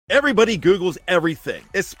Everybody Googles everything,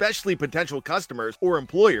 especially potential customers or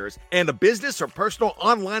employers, and a business or personal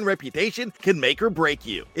online reputation can make or break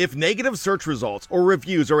you. If negative search results or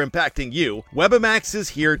reviews are impacting you, Webamax is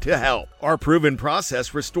here to help. Our proven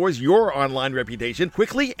process restores your online reputation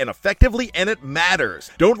quickly and effectively, and it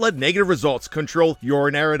matters. Don't let negative results control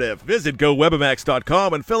your narrative. Visit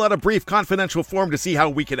GoWebamax.com and fill out a brief confidential form to see how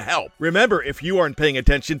we can help. Remember, if you aren't paying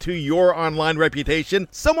attention to your online reputation,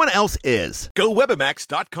 someone else is.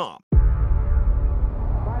 GoWebamax.com.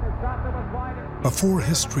 Before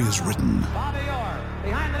history is written,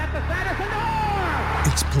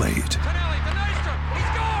 it's played.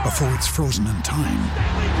 Before it's frozen in time,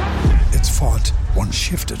 it's fought one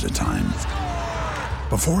shift at a time.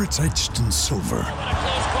 Before it's etched in silver,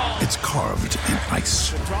 it's carved in ice.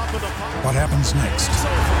 What happens next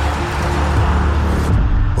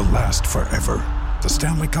will last forever. The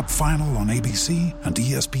Stanley Cup Final on ABC and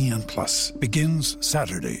ESPN Plus begins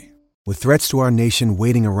Saturday. With threats to our nation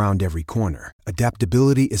waiting around every corner,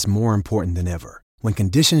 adaptability is more important than ever. When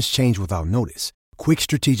conditions change without notice, quick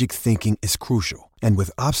strategic thinking is crucial. And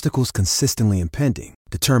with obstacles consistently impending,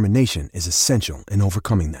 determination is essential in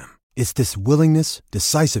overcoming them. It's this willingness,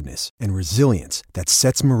 decisiveness, and resilience that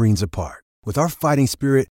sets Marines apart. With our fighting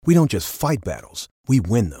spirit, we don't just fight battles, we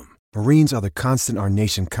win them. Marines are the constant our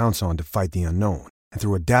nation counts on to fight the unknown. And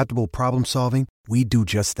through adaptable problem solving, we do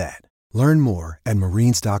just that. Learn more at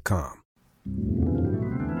Marines.com.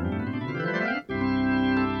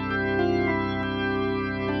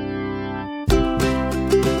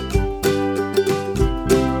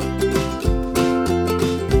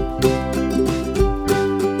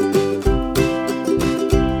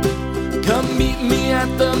 Come meet me at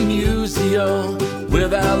the Museo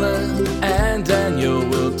with Alan and Daniel.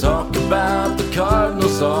 We'll talk about the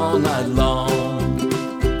Cardinals all night long.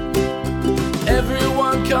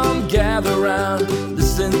 Everyone come gather round,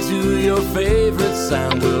 listen to your favorite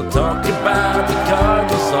sound. We'll talk about the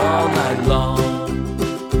Cardinals all night long.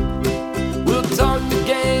 We'll talk the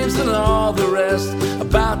games and all the rest,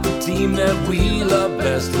 about the team that we love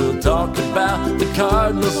best. We'll talk about the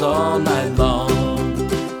Cardinals all night long.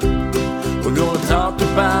 We're gonna talk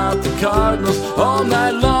about the Cardinals all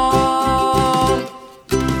night long.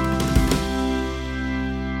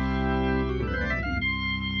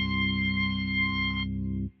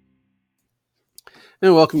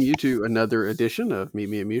 And welcome you to another edition of Meet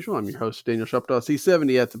Me at Mutual. I'm your host, Daniel Shoptaw,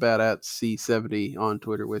 C70 at the bat at C70 on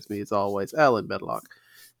Twitter. With me, as always, Alan Medlock,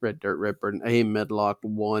 Red Dirt Redburn, A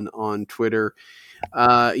Medlock1 on Twitter.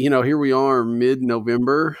 Here we are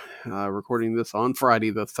mid-November, recording this on Friday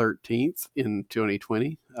the 13th in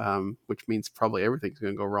 2020, which means probably everything's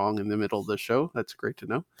going to go wrong in the middle of the show. That's great to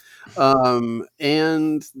know.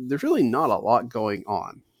 And there's really not a lot going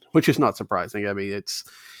on, which is not surprising. I mean,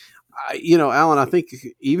 Alan, I think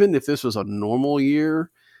even if this was a normal year,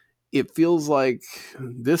 it feels like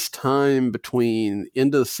this time between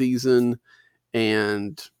end of the season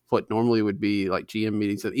and what normally would be like GM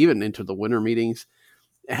meetings, and even into the winter meetings,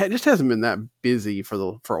 it just hasn't been that busy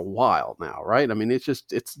for a while now, right? I mean, it's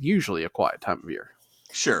usually a quiet time of year.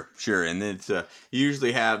 Sure. And it's you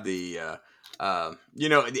usually have the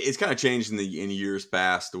it's kind of changed in years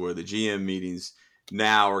past, where the GM meetings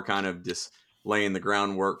now are kind of just laying the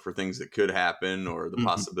groundwork for things that could happen, or the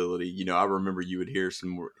possibility. I remember you would hear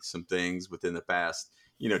some things within the past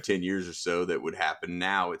 10 years or so that would happen.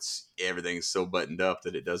 Now everything's so buttoned up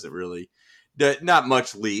that it doesn't really, not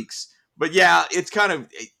much leaks. But yeah, it's kind of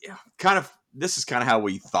this is kind of how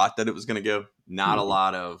we thought that it was going to go. Not a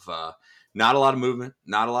lot of movement,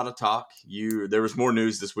 not a lot of talk. There was more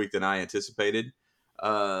news this week than I anticipated.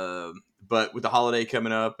 But with the holiday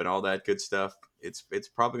coming up and all that good stuff, it's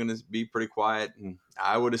probably going to be pretty quiet, and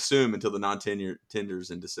I would assume until the non-tenders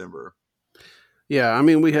in December. Yeah, I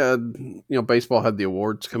mean, we had, baseball had the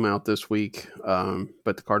awards come out this week,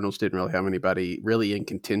 but the Cardinals didn't really have anybody really in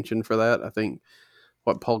contention for that. I think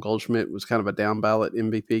Paul Goldschmidt was kind of a down ballot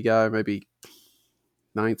MVP guy, maybe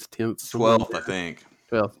 9th, 10th, 12th, I think.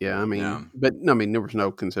 12th, yeah. I mean, but there was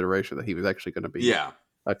no consideration that he was actually going to be a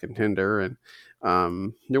contender, and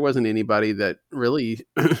there wasn't anybody that really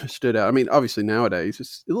stood out. I mean, obviously nowadays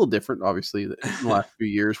it's a little different. Obviously, in the last few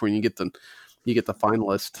years, when you get the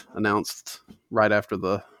finalist announced right after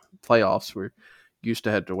the playoffs, we used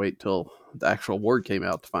to have to wait till the actual word came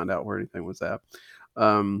out to find out where anything was at.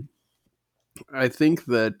 I think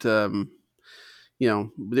that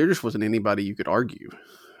there just wasn't anybody you could argue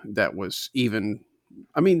that was even.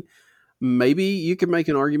 I mean, maybe you could make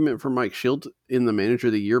an argument for Mike Shildt in the Manager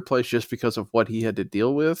of the Year place just because of what he had to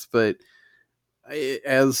deal with, but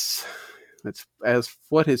as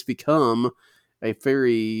what has become a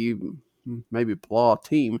very maybe blah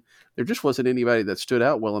team, there just wasn't anybody that stood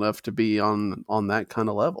out well enough to be on that kind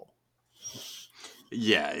of level.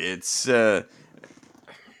 Yeah, it's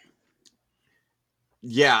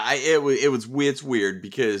it's weird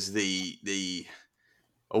because the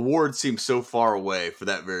award seems so far away for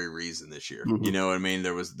that very reason this year. Mhm. You know what I mean?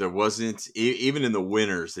 There wasn't even in the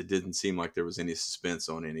winners, it didn't seem like there was any suspense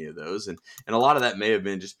on any of those, and a lot of that may have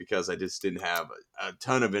been just because I just didn't have a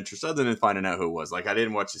ton of interest other than finding out who it was. Like I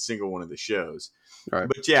didn't watch a single one of the shows, Right.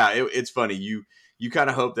 but yeah, it's funny. You kind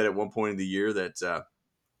of hope that at one point in the year that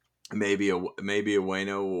maybe a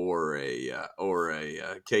Wayno or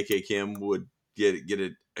a KK Kim would get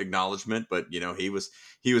an acknowledgement, but you know he was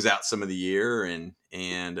out some of the year and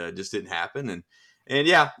just didn't happen, and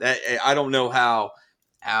yeah, I don't know how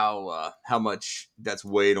much that's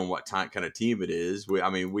weighed on what kind of team it is. I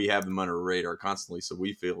mean we have them under a radar constantly, so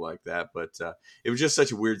we feel like that, but it was just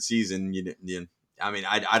such a weird season. I mean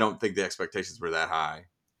I don't think the expectations were that high.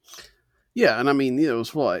 Yeah, and I mean, it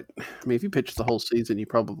was what? I mean, if you pitched the whole season, you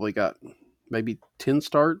probably got maybe 10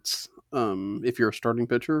 starts if you're a starting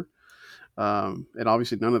pitcher. And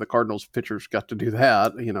obviously, none of the Cardinals pitchers got to do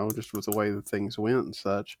that, just with the way that things went and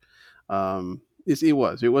such. It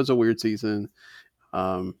was a weird season.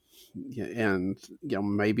 Yeah, and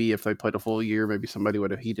maybe if they played a full year, maybe somebody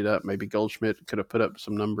would have heated up. Maybe Goldschmidt could have put up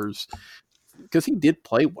some numbers because he did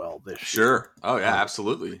play well this year. Sure. Oh yeah,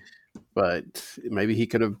 absolutely. But maybe he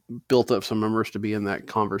could have built up some numbers to be in that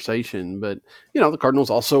conversation. But, the Cardinals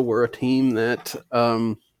also were a team that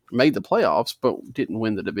made the playoffs, but didn't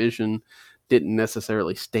win the division, didn't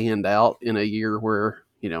necessarily stand out in a year where,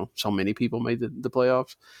 so many people made the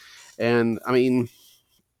playoffs. And, I mean,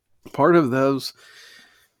 part of those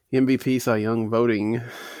MVP Cy Young voting,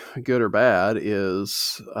 good or bad,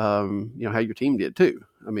 is, how your team did too.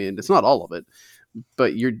 I mean, it's not all of it.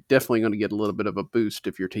 But you're definitely going to get a little bit of a boost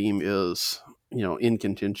if your team is, in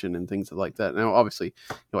contention and things like that. Now, obviously,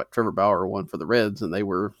 Trevor Bauer won for the Reds, and they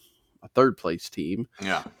were a third place team.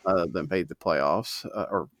 Yeah, that made the playoffs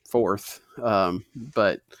or fourth.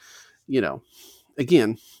 But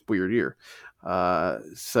again, weird year. But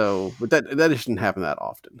that doesn't happen that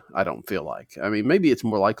often. I don't feel like. I mean, maybe it's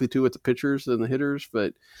more likely to with the pitchers than the hitters,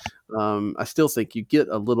 but I still think you get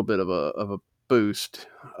a little bit of a boost,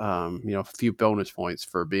 a few bonus points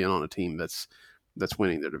for being on a team that's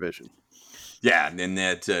winning their division. Yeah, and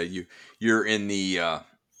that you're in the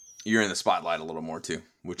spotlight a little more too,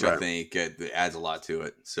 which right. I think adds a lot to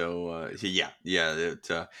it. So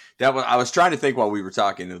that was, I was trying to think while we were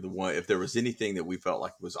talking of the one, if there was anything that we felt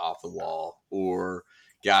like was off the wall or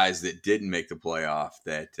guys that didn't make the playoff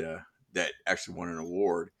that actually won an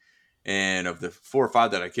award. And of the 4 or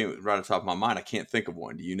 5 that I can't right off the top of my mind, I can't think of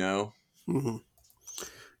one. Do you know? Mm-hmm.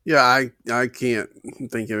 Yeah, I can't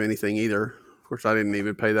think of anything either. Of course, I didn't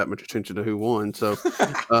even pay that much attention to who won, so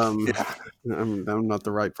yeah. I'm not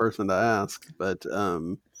the right person to ask. But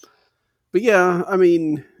yeah, I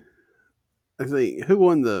mean, I think who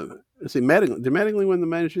won Mattingly? Did Mattingly win the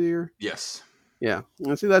Manager of the Year? Yes. Yeah.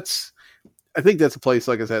 I think that's a place,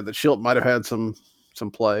 like I said, that Schilt might have had some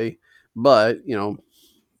play, but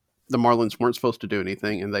the Marlins weren't supposed to do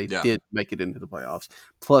anything, and they did make it into the playoffs.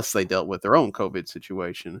 Plus, they dealt with their own COVID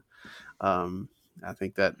situation. I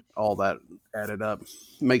think that all that added up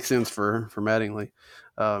makes sense for Mattingly.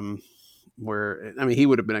 Where he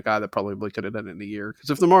would have been a guy that probably could have done it in a year, because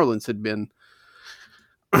if the Marlins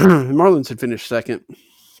had finished second,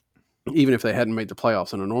 even if they hadn't made the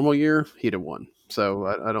playoffs in a normal year, he'd have won. So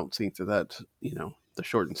I don't think that the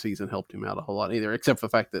shortened season helped him out a whole lot either, except for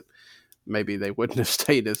the fact that maybe they wouldn't have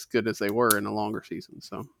stayed as good as they were in a longer season.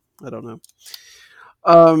 So I don't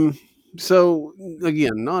know. So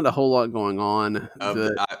again, not a whole lot going on.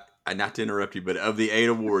 Not to interrupt you, but of the 8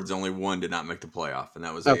 awards, only 1 did not make the playoff, and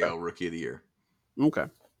that was AL Rookie of the Year. Okay.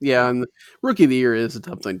 Yeah, and the Rookie of the Year is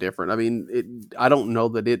something different. I mean, I don't know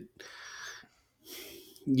that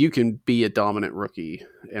you can be a dominant rookie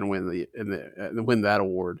and win win that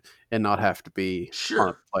award and not have to be on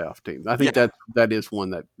a playoff team. I think that is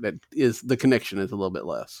one that is, the connection is a little bit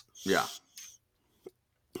less. Yeah.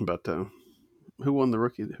 But who won the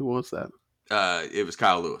rookie? Who was that? It was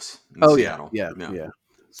Kyle Lewis in Seattle. Yeah.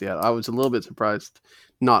 Seattle. I was a little bit surprised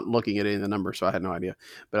not looking at any of the numbers, so I had no idea.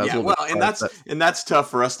 But that's tough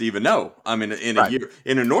for us to even know. I mean, in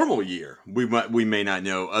a normal year, we may not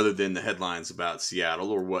know other than the headlines about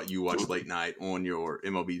Seattle or what you watch late night on your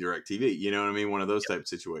MLB Direct TV. You know what I mean? One of those type of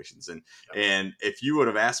situations. And if you would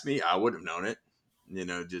have asked me, I would have known it.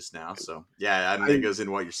 Just now. So yeah, I think it goes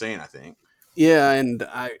into what you're saying. I think. Yeah, and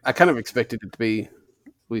I kind of expected it to be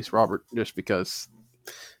Luis Robert, just because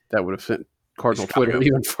that would have Cardinal Twitter and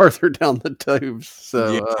even farther down the tubes.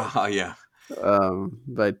 So, yeah.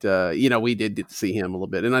 But we did get to see him a little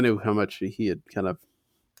bit, and I knew how much he had kind of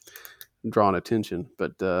drawn attention.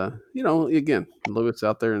 But again, Lewis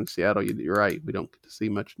out there in Seattle, you're right. We don't get to see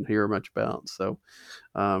much and hear much about. So,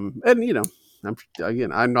 I'm not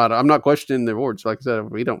questioning the awards. Like I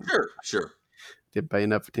said, we don't sure didn't pay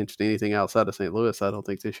enough attention to anything outside of St. Louis, I don't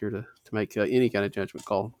think, this year to make any kind of judgment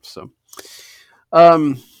call. So,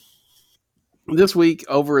 this week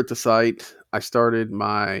over at the site, I started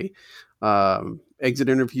my exit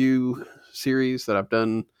interview series that I've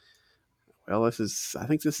done. Well, I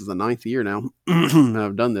think this is the 9th year now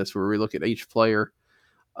I've done this, where we look at each player.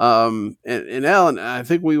 And Alan, I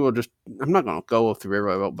think I'm not going to go through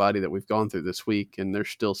everybody that we've gone through this week. And there's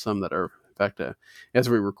still some that are, in fact, as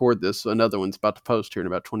we record this, another one's about to post here in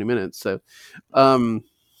about 20 minutes. So, I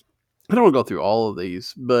don't want to go through all of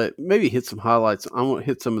these, but maybe hit some highlights. I want to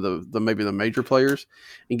hit some of the maybe the major players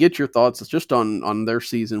and get your thoughts just on their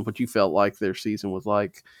season, what you felt like their season was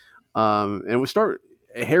like. And we start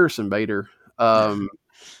Harrison Bader. I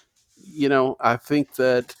think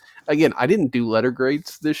that, again, I didn't do letter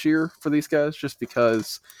grades this year for these guys just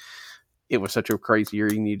because it was such a crazy year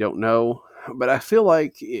and you don't know. But I feel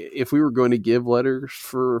like if we were going to give letters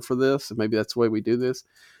for this, and maybe that's the way we do this,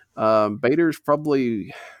 Bader's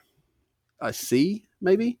probably a C,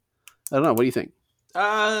 maybe. I don't know. What do you think?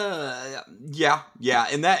 Yeah,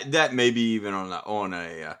 and that may be even on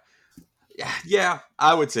a yeah,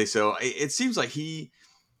 I would say so. It seems like he's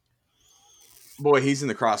in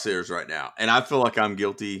the crosshairs right now, and I feel like I'm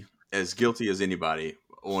guilty as anybody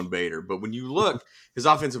on Bader. But when you look, his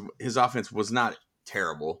offense was not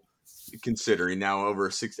terrible, considering now over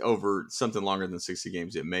something longer than 60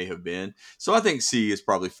 games it may have been. So I think C is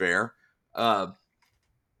probably fair.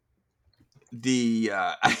 It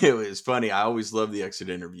was funny. I always love the exit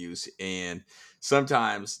interviews, and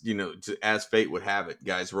sometimes, as fate would have it,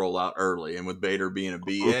 guys roll out early. And with Bader being a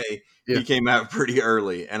BA, he came out pretty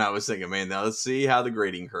early. And I was thinking, man, now let's see how the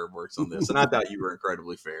grading curve works on this. And I thought you were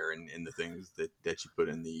incredibly fair in the things that you put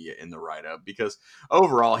in the write up, because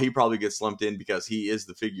overall he probably gets lumped in because he is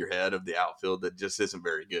the figurehead of the outfield that just isn't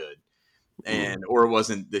very good, or it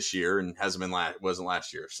wasn't this year and wasn't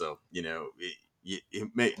last year. So you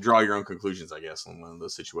may draw your own conclusions, I guess, on one of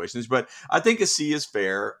those situations. But I think a C is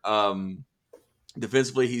fair.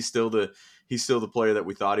 Defensively, he's still the player that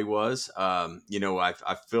we thought he was. I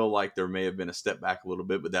feel like there may have been a step back a little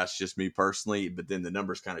bit, but that's just me personally. But then the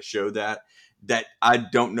numbers kind of show that I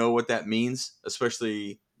don't know what that means,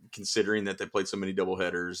 especially considering that they played so many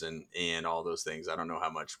doubleheaders and all those things. I don't know how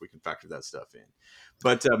much we can factor that stuff in.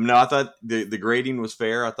 But no, I thought the grading was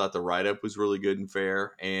fair. I thought the write-up was really good and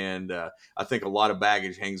fair. And I think a lot of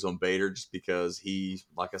baggage hangs on Bader just because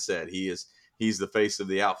like I said, he's the face of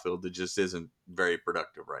the outfield that just isn't very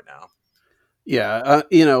productive right now. Yeah,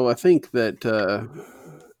 I think that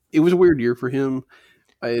it was a weird year for him,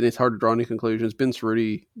 and it's hard to draw any conclusions. Ben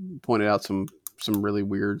Cerruti pointed out some really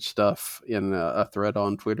weird stuff in a thread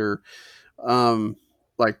on Twitter,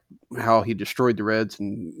 like how he destroyed the Reds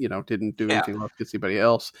and didn't do anything left against anybody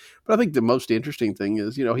else. But I think the most interesting thing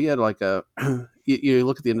is he had like you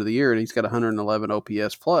look at the end of the year and he's got 111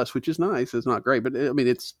 OPS plus, which is nice. It's not great, but I mean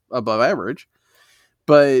it's above average.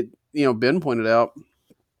 But Ben pointed out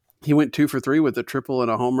he went 2 for 3 with a triple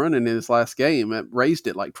and a home run in his last game. It raised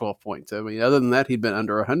it like 12 points. I mean, other than that, he'd been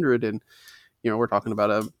under 100, and we're talking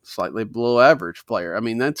about a slightly below average player. I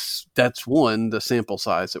mean, that's one, the sample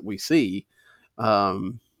size that we see.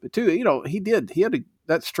 But two, he had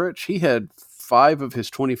that stretch. He had 5 of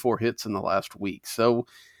his 24 hits in the last week. So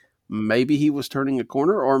maybe he was turning a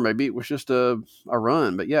corner, or maybe it was just a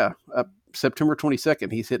run. But yeah, September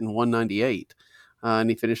 22nd, he's hitting 198.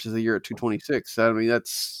 And he finishes the year at 226. I mean,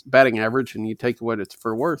 that's batting average, and you take what it's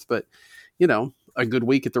for worth. But, a good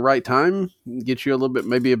week at the right time gets you a little bit,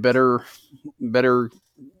 maybe a better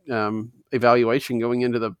evaluation going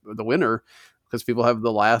into the winter, because people have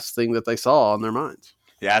the last thing that they saw on their minds.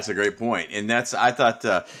 Yeah, that's a great point. And I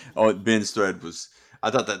thought, Ben's thread was,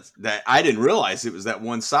 I thought that I didn't realize it was that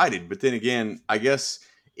one-sided. But then again, I guess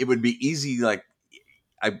it would be easy, like,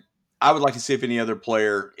 I would like to see if any other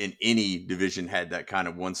player in any division had that kind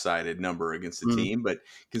of one-sided number against the team. But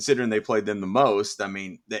considering they played them the most, I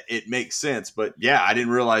mean, it makes sense. But yeah, I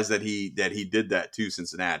didn't realize that he did that to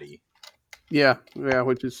Cincinnati. Yeah,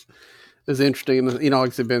 which is interesting. Like I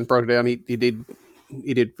said, Ben broke it down. He did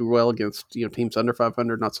well against teams under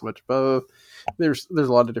 500, not so much above. There's a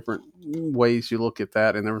lot of different ways you look at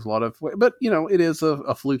that, and there was a lot of. But it is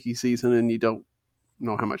a fluky season, and you don't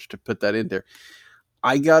know how much to put that in there.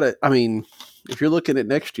 I mean, if you're looking at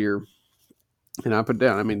next year, And I put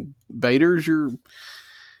down, I mean, Bader's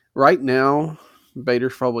right now,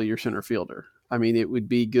 Bader's probably your center fielder. I mean, it would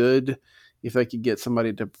be good if they could get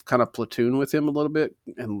somebody to kind of platoon with him a little bit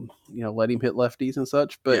and, let him hit lefties and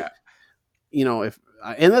such. But,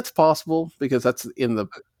 and that's possible because that's in the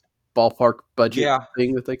ballpark budget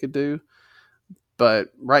thing that they could do. But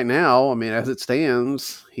right now, I mean, as it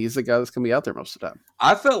stands, he's the guy that's going to be out there most of the time.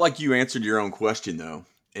 I felt like you answered your own question, though,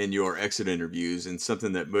 in your exit interviews, and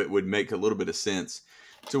something that would make a little bit of sense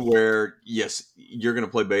to where, yes, you're going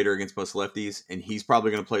to play Bader against most lefties, and he's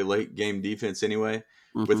probably going to play late game defense anyway.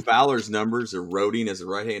 Mm-hmm. With Fowler's numbers eroding as a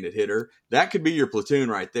right-handed hitter, that could be your platoon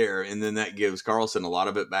right there, and then that gives Carlson a lot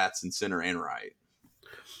of at-bats in center and right.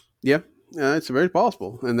 Yeah. It's very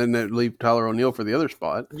possible, and then they leave Tyler O'Neill for the other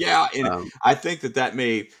spot. Yeah, and I think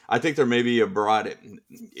I think there may be a broad.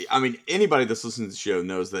 I mean, anybody that's listening to the show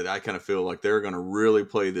knows that I kind of feel like they're going to really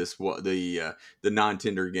play the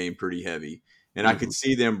non-tender game pretty heavy, and I could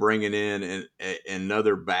see them bringing in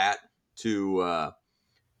another bat to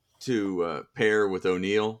pair with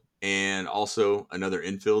O'Neill, and also another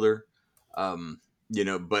infielder.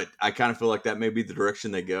 But I kind of feel like that may be the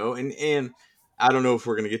direction they go, and I don't know if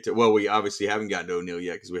we're going to get to. Well, we obviously haven't gotten to O'Neill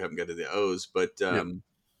yet because we haven't got to the O's. But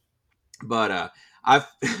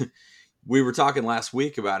we were talking last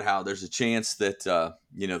week about how there's a chance that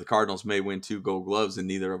the Cardinals may win 2 Gold Gloves and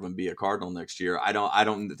neither of them be a Cardinal next year. I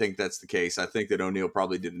don't think that's the case. I think that O'Neill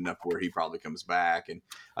probably did enough where he probably comes back, and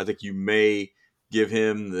I think you may give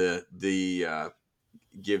him the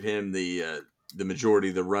majority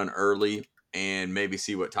of the run early. And maybe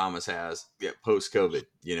see what Thomas has post COVID.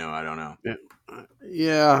 I don't know.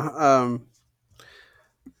 Yeah.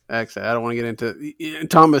 Actually, I don't want to get into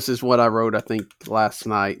Thomas is what I wrote, I think, last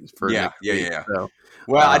night for next week, so.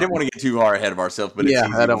 Well, I didn't want to get too far ahead of ourselves, but it's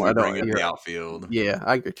easy I don't bring up the outfield. Yeah,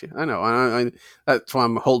 I get you. I know. I that's why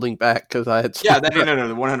I'm holding back because I had. Yeah, no,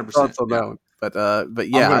 100%. But yeah,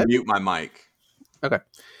 I'm going to mute my mic. Okay.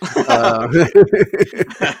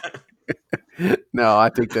 No, I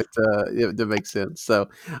think that makes sense. So,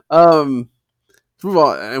 move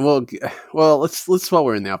on, and let's while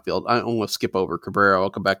we're in the outfield, I almost skip over Cabrera.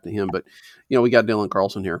 I'll come back to him, but we got Dylan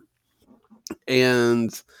Carlson here,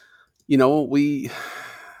 and the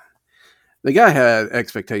guy had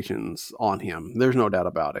expectations on him. There's no doubt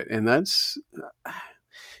about it, and is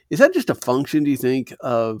that just a function? Do you think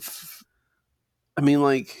of? I mean,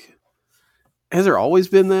 like, has there always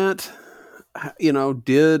been that?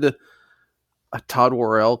 Did Todd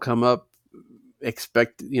Worrell come up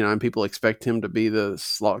and people expect him to be the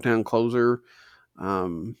lockdown closer? I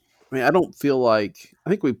mean, I don't feel like I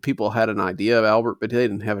think people had an idea of Albert, but they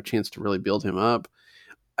didn't have a chance to really build him up.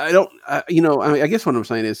 I guess what I'm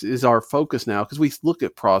saying is our focus now, because we look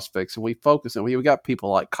at prospects and we focus and we got people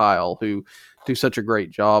like Kyle who do such a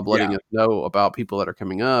great job letting us know about people that are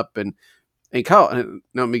coming up, and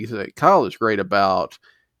Kyle is great about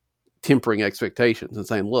tempering expectations and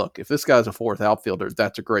saying, look, if this guy's a 4th outfielder,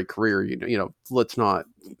 that's a great career. Let's not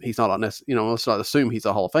assume he's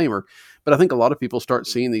a Hall of Famer. But I think a lot of people start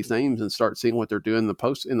seeing these names and start seeing what they're doing in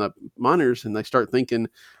the minors, and they start thinking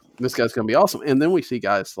this guy's going to be awesome. And then we see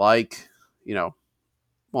guys like,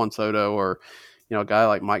 Juan Soto, or, a guy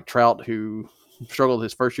like Mike Trout, who struggled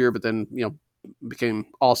his first year, but then, became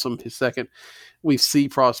awesome his second. We see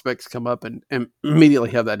prospects come up and immediately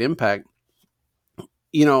have that impact.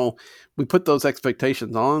 We put those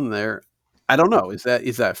expectations on there. I don't know. Is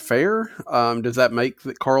that fair? Does that make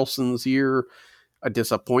Carlson's year a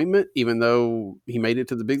disappointment, even though he made it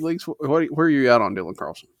to the big leagues? Where are you at on Dylan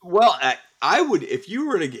Carlson? Well, I would, if you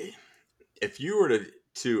were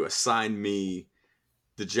to assign me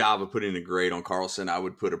the job of putting a grade on Carlson, I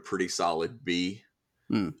would put a pretty solid B.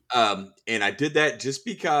 And I did that just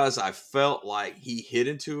because I felt like he hit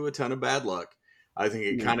into a ton of bad luck. I think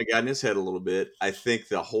it kind of got in his head a little bit. I think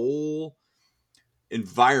the whole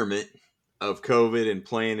environment of COVID and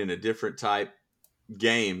playing in a different type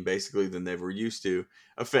game, basically, than they were used to,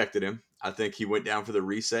 affected him. I think he went down for the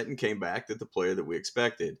reset and came back to the player that we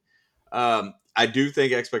expected. I do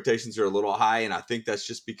think expectations are a little high, and I think that's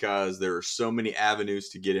just because there are so many avenues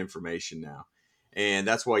to get information now. And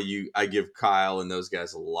that's why I give Kyle and those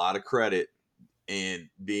guys a lot of credit in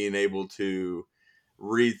being able to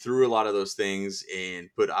read through a lot of those things and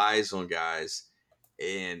put eyes on guys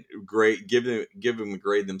and give them a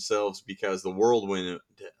grade themselves, because the whirlwind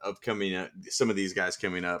of coming up, some of these guys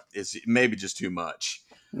coming up, is maybe just too much.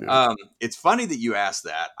 Yeah. It's funny that you asked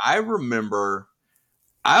that.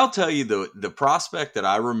 I'll tell you the prospect that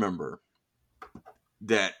I remember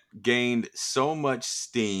that gained so much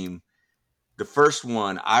steam The first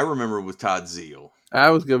one I remember was Todd Zeal.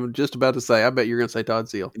 I was just about to say, I bet you're going to say Todd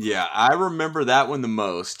Zeal. Yeah, I remember that one the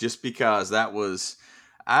most, just because I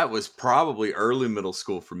was probably early middle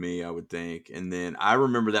school for me, I would think. And then I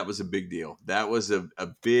remember that was a big deal. That was a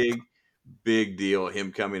big deal.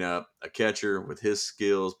 Him coming up, a catcher with his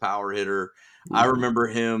skills, power hitter. I remember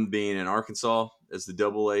him being in Arkansas as the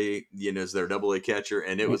AA, as their AA catcher,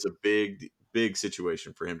 and it was a big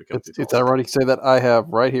situation for him to come to. It's ironic to say that I have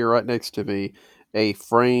right here, right next to me, a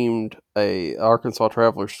framed Arkansas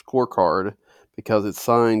Travelers scorecard, because it's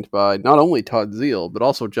signed by not only Todd Zeal but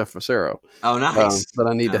also Jeff Facero. Oh, nice! That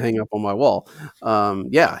I need to hang up on my wall.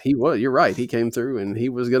 Yeah, he was. You're right. He came through, and he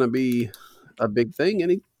was going to be a big thing,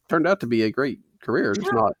 and he turned out to be a great career.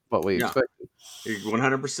 It's not what we expected.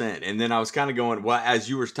 100%. And then I was kind of going, well, as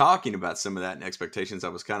you were talking about some of that and expectations, I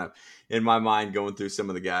was kind of in my mind going through some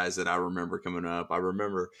of the guys that I remember coming up. I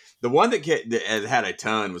remember the one that had a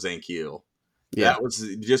ton was Ankiel. Yeah. That was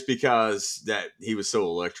just because that he was so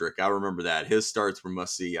electric. I remember that. His starts were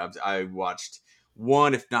must see. I watched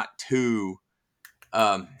one, if not two,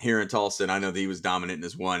 here in Tulsa. And I know that he was dominant in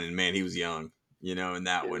his one, and man, he was young, in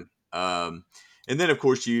that one. And then, of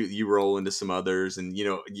course, you roll into some others, and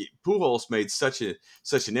Pujols made such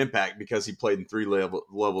an impact because he played in three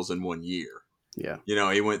levels in 1 year. Yeah,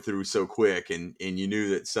 he went through so quick, and you knew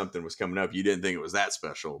that something was coming up. You didn't think it was that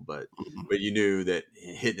special, but you knew that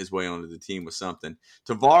hitting his way onto the team was something.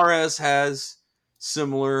 Tavares has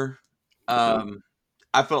similar.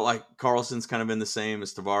 I felt like Carlson's kind of been the same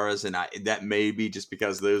as Tavares, and that may be just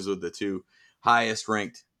because those are the two highest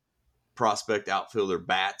ranked prospect outfielder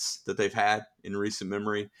bats that they've had in recent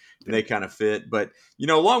memory, and they kind of fit. But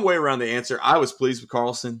a long way around the answer, I was pleased with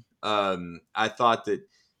Carlson. I thought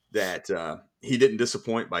that he didn't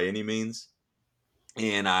disappoint by any means,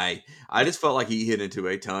 and I just felt like he hit into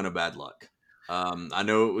a ton of bad luck. I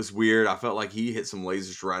know it was weird. I felt like he hit some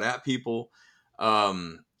lasers right at people.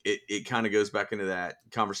 It kind of goes back into that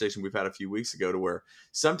conversation we've had a few weeks ago, to where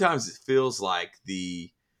sometimes it feels like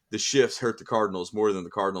the shifts hurt the Cardinals more than the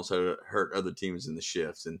Cardinals hurt other teams in the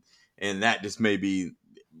shifts. And that just may be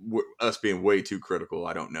us being way too critical.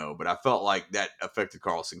 I don't know. But I felt like that affected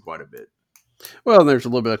Carlson quite a bit. Well, there's a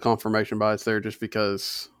little bit of confirmation bias there, just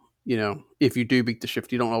because, if you do beat the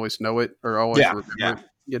shift, you don't always know it or always remember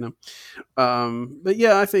it, But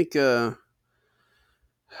yeah, I think,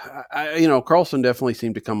 Carlson definitely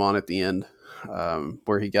seemed to come on at the end,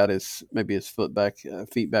 where he got his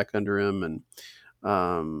feet back under him, and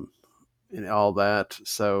all that.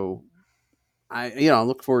 So I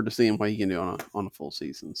look forward to seeing what he can do on a full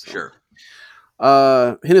season. So.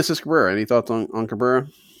 Sure. Genesis Cabrera. Any thoughts on Cabrera?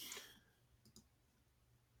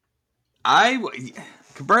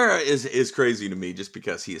 Cabrera is crazy to me just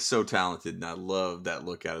because he is so talented, and I love that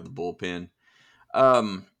look out of the bullpen.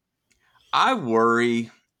 I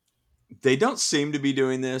worry they don't seem to be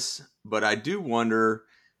doing this, but I do wonder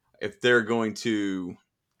if they're going to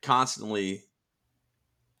constantly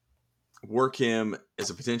work him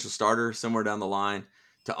as a potential starter somewhere down the line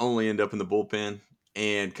to only end up in the bullpen,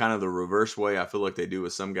 and kind of the reverse way I feel like they do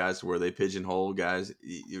with some guys, where they pigeonhole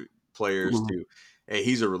players to, hey,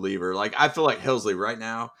 he's a reliever. Like, I feel like Helsley right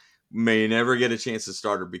now may never get a chance to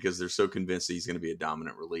starter because they're so convinced that he's going to be a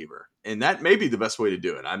dominant reliever. And that may be the best way to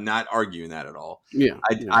do it. I'm not arguing that at all. Yeah.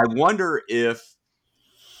 I wonder if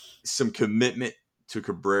some commitment to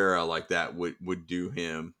Cabrera like that would do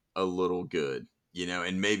him a little good,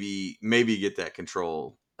 and maybe get that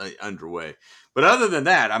control underway. But other than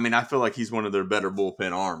that, I mean, I feel like he's one of their better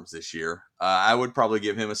bullpen arms this year. I would probably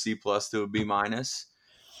give him a C+ to a B-.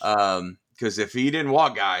 Because if he didn't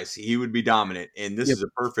walk guys, he would be dominant. And this is a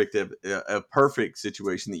perfect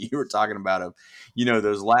situation that you were talking about of,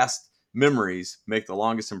 those last memories make the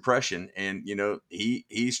longest impression. And,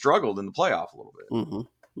 he struggled in the playoff a little bit. Mm-hmm.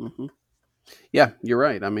 Mm-hmm. Yeah, you're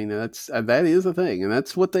right. I mean, that is a thing, and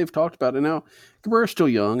that's what they've talked about. And now Cabrera's still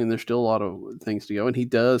young, and there's still a lot of things to go, and he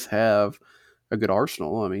does have a good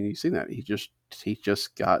arsenal. I mean, you've seen that. He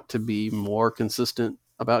just got to be more consistent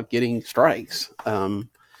about getting strikes.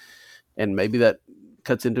 And maybe that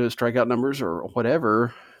cuts into his strikeout numbers or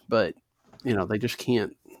whatever, but they just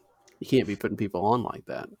can't. You can't be putting people on like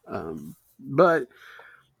that. But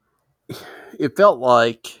it felt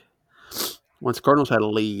like once the Cardinals had a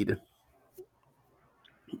lead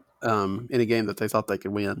in a game that they thought they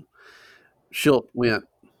could win, Schilt went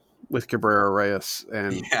with Cabrera, Reyes,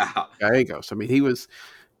 and Gallegos. I mean, he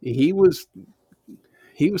was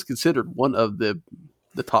considered one of the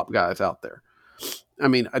top guys out there. I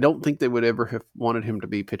mean, I don't think they would ever have wanted him to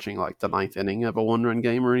be pitching like the ninth inning of a one-run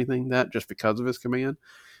game or anything just because of his command.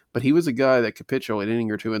 But he was a guy that could pitch an inning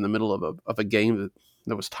or two in the middle of a game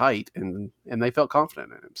that was tight, and they felt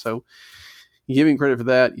confident in him. So you give him credit for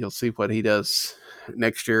that. You'll see what he does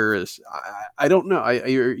next year. I don't know.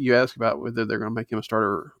 You asked about whether they're going to make him a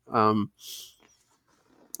starter.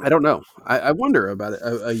 I don't know. I wonder about it.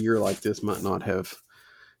 A year like this might not have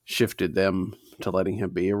shifted them to letting him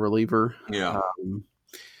be a reliever. Yeah.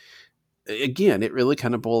 Again, it really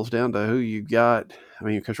kind of boils down to who you got. I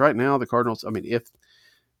mean, because right now the Cardinals, I mean,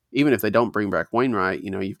 even if they don't bring back Wainwright,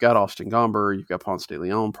 you've got Austin Gomber, you've got Ponce de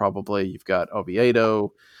Leon, probably, you've got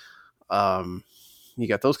Oviedo, you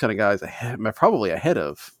got those kind of guys probably ahead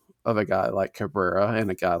of a guy like Cabrera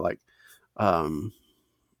and a guy like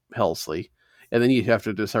Helsley, and then you have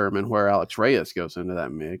to determine where Alex Reyes goes into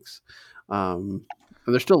that mix. And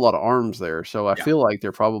there's still a lot of arms there, so I feel like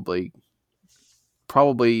they're probably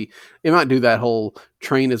it might do that whole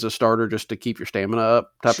train as a starter just to keep your stamina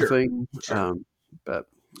up type of thing. Sure. But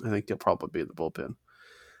I think they'll probably be in the bullpen.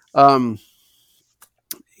 I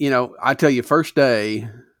tell you, first day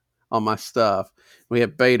on my stuff, we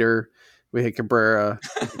had Bader, we had Cabrera,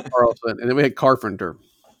 Carlson, and then we had Carpenter.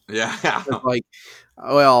 Yeah. It's like,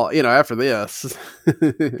 well, after this,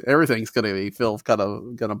 everything's going to be kind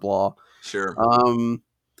of going to blah. Sure.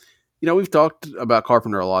 We've talked about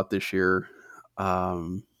Carpenter a lot this year.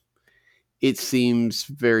 It seems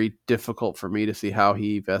very difficult for me to see how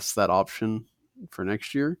he vests that option for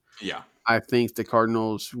next year. Yeah. I think the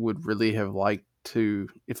Cardinals would really have liked to,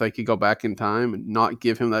 if they could go back in time and not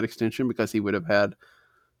give him that extension, because he would have had,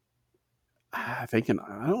 I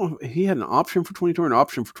don't know if he had an option for 2020 or an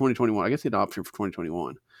option for 2021. I guess he had an option for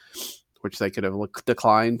 2021, which they could have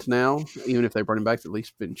declined now, even if they brought him back, at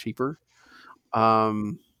least been cheaper. I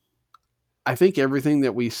think everything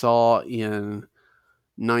that we saw in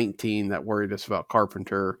 19 that worried us about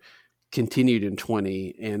Carpenter continued in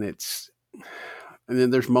 20, and then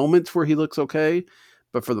there's moments where he looks okay,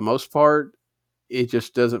 but for the most part, it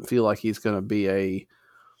just doesn't feel like he's going to be a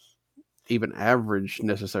even average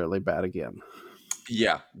necessarily bad again.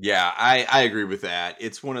 Yeah, I agree with that.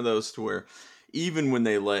 It's one of those to where even when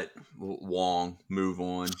they let Wong move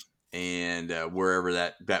on and wherever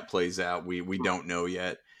that plays out, we don't know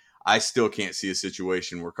yet. I still can't see a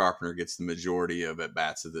situation where Carpenter gets the majority of at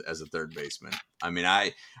bats as a third baseman. I mean,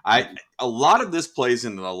 a lot of this plays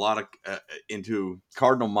into into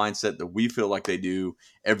Cardinal mindset that we feel like they do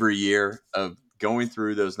every year of going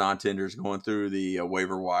through those non-tenders, going through the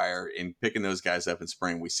waiver wire and picking those guys up in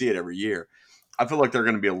spring. We see it every year. I feel like they're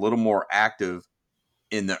going to be a little more active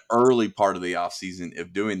in the early part of the offseason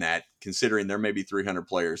of doing that, considering there may be 300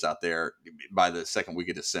 players out there by the second week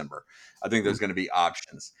of December. I think there's going to be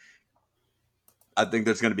options. I think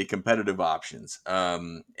there's going to be competitive options.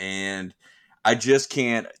 And I just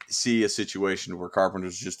can't see a situation where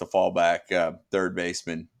Carpenter's just a fallback third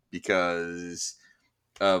baseman because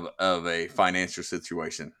of a financial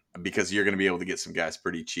situation, because you're going to be able to get some guys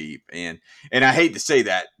pretty cheap. And I hate to say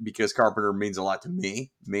that because Carpenter means a lot to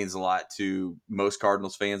me, means a lot to most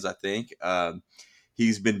Cardinals fans, I think.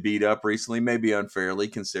 He's been beat up recently, maybe unfairly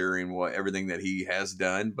considering everything that he has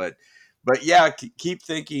done. But yeah, keep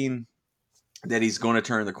thinking that he's going to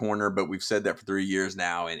turn the corner, but we've said that for 3 years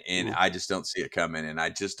now, and I just don't see it coming, and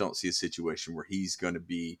I just don't see a situation where he's going to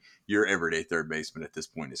be your everyday third baseman at this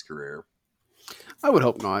point in his career. I would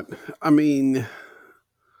hope not. I mean,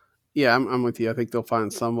 yeah, I'm with you. I think they'll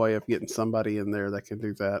find some way of getting somebody in there that can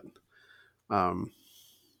do that.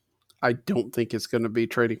 I don't think it's going to be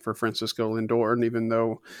trading for Francisco Lindor, and even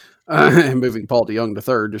though moving Paul DeJong to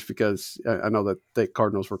third, just because I know that the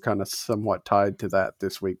Cardinals were kind of somewhat tied to that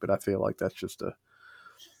this week, but I feel like that's just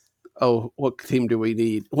what team do we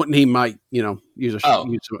need? What team might, use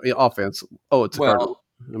some offense? Oh, it's a Cardinals.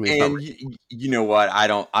 I mean, and you know what? I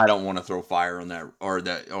don't want to throw fire on that or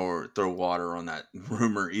throw water on that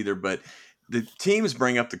rumor either. But the teams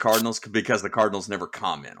bring up the Cardinals because the Cardinals never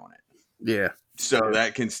comment on it. Yeah, so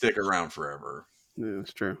that can stick around forever. Yeah,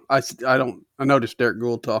 that's true. I noticed Derek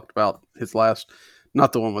Gould talked about his last,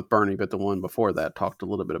 not the one with Bernie, but the one before that, talked a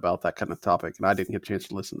little bit about that kind of topic, and I didn't get a chance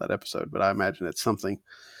to listen to that episode, but I imagine it's something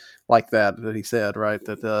like that he said, right?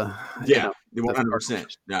 That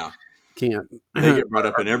 100%. No. Can't they get brought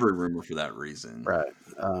up in every rumor for that reason, right?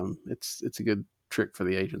 It's a good trick for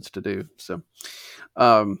the agents to do. So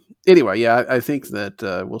anyway, yeah, I think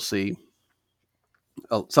that we'll see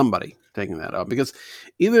somebody taking that up, because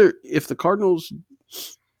either if the Cardinals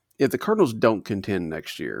don't contend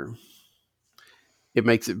next year, it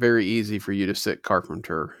makes it very easy for you to sit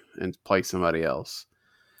Carpenter and play somebody else.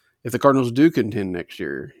 If the Cardinals do contend next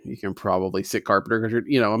year, you can probably sit Carpenter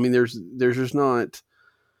because there's just not.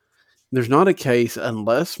 There's not a case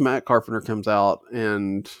unless Matt Carpenter comes out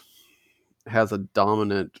and has a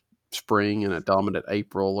dominant spring and a dominant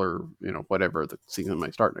April, or whatever the season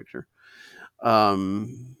may start next year.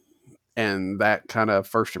 And that kind of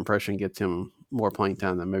first impression gets him more playing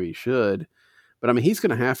time than maybe he should. But I mean, he's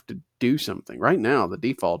going to have to do something. Right now, the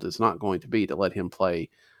default is not going to be to let him play,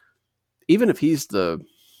 even if he's the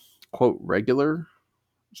quote regular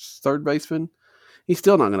third baseman. He's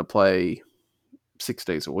still not going to play 6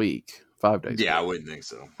 days a week, 5 days. Yeah, I wouldn't think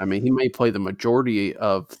so. I mean, he may play the majority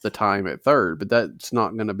of the time at third, but that's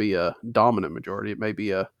not going to be a dominant majority. It may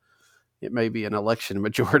be an election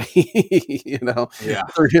majority, Yeah.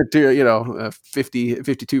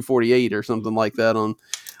 52-48 or something like that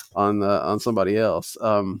on somebody else.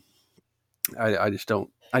 I just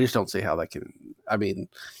don't see how that can. I mean,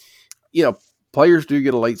 players do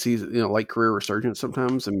get a late season, late career resurgence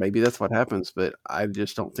sometimes, and maybe that's what happens. But I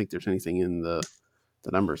just don't think there's anything in the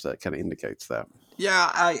numbers that kind of indicates that.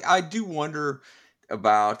 Yeah, I do wonder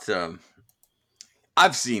about.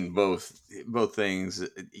 I've seen both things,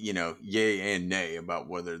 yay and nay about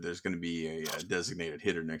whether there's going to be a designated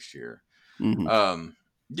hitter next year. Mm-hmm.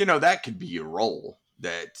 That could be a role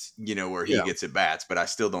that, where he gets at bats, but I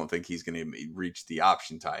still don't think he's going to reach the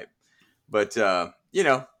option type. But, I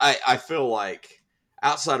feel like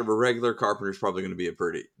outside of a regular, Carpenter's probably going to be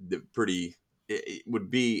it would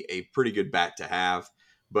be a pretty good bat to have,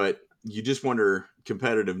 but you just wonder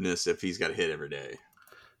competitiveness if he's got to hit every day.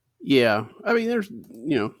 Yeah. I mean, there's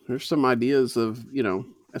some ideas of,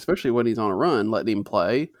 especially when he's on a run, letting him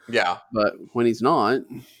play. Yeah. But when he's not,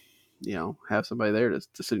 have somebody there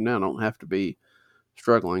to sit him down. Don't have to be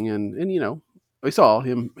struggling. And we saw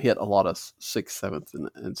him hit a lot of 6th, 7th.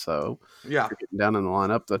 And so yeah, if you're getting down in the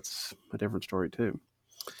lineup, that's a different story too.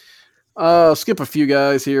 Skip a few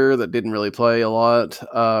guys here that didn't really play a lot.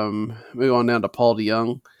 Move on down to Paul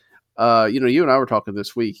DeJong. You and I were talking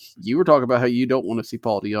this week. You were talking about how you don't want to see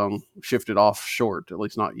Paul DeJong shifted off short, at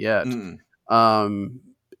least not yet. I know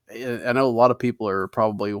a lot of people are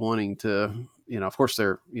probably wanting to, of course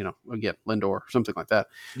they're, again, Lindor, something like that.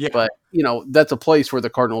 Yeah. But, that's a place where the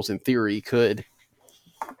Cardinals in theory could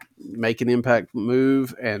make an impact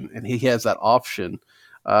move, and he has that option.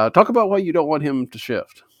 Talk about why you don't want him to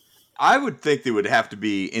shift. I would think there would have to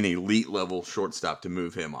be an elite level shortstop to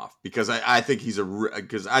move him off, because I think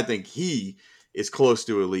I think he is close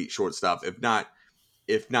to elite shortstop, if not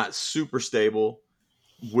super stable,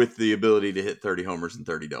 with the ability to hit 30 homers and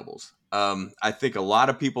 30 doubles. I think a lot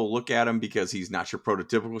of people look at him because he's not your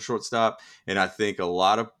prototypical shortstop, and I think a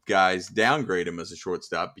lot of guys downgrade him as a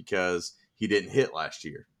shortstop because he didn't hit last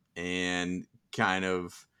year and kind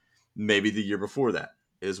of maybe the year before that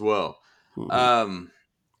as well. Mm-hmm.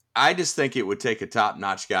 I just think it would take a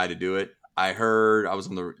top-notch guy to do it. I was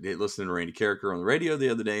listening to Randy Carricker on the radio the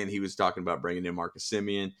other day, and he was talking about bringing in Marcus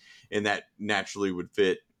Semien, and that naturally would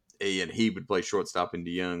fit. And he would play shortstop, and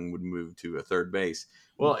DeJong would move to a third base.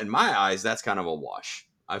 Well, in my eyes, that's kind of a wash.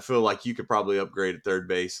 I feel like you could probably upgrade at third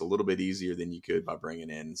base a little bit easier than you could by bringing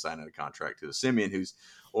in and signing a contract to the Semien, who's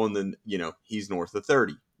on the, he's north of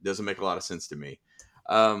 30. Doesn't make a lot of sense to me.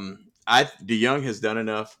 DeJong has done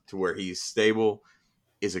enough to where he's stable,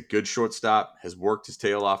 is a good shortstop, has worked his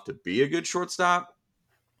tail off to be a good shortstop.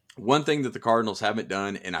 One thing that the Cardinals haven't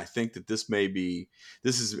done, and I think that this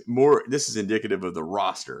is indicative of the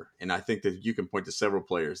roster, and I think that you can point to several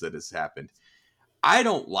players that has happened. I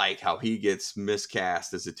don't like how he gets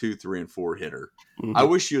miscast as a 2, 3, and 4 hitter. Mm-hmm. I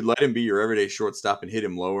wish you'd let him be your everyday shortstop and hit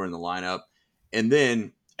him lower in the lineup. And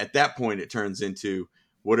then at that point, it turns into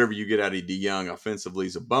whatever you get out of DeJong offensively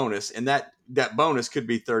is a bonus. And that bonus could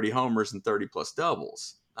be 30 homers and 30 plus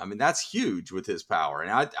doubles. I mean, that's huge with his power.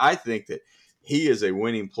 And I think that he is a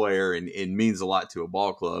winning player and means a lot to a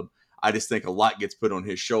ball club. I just think a lot gets put on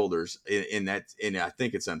his shoulders, and I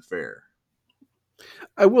think it's unfair.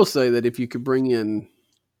 I will say that if you could bring in,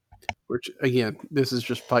 which again, this is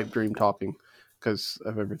just pipe dream talking because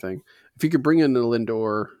of everything. If you could bring in the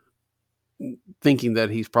Lindor, thinking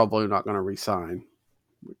that he's probably not going to resign,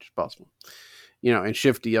 which is possible, and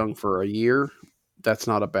shift DeJong for a year, that's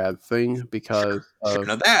not a bad thing because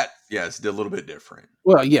of that. Yeah, it's a little bit different.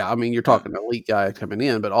 Well, yeah, I mean, you're talking an elite guy coming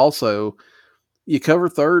in, but also you cover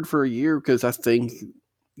third for a year because I think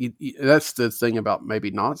that's the thing about maybe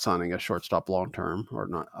not signing a shortstop long term or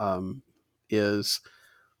not is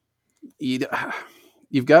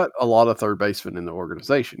you've got a lot of third basemen in the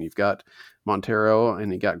organization. You've got Montero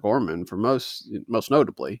and you got Gorman for most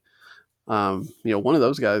notably. One of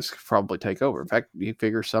those guys could probably take over. In fact, you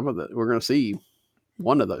figure we're going to see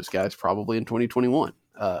one of those guys probably in 2021,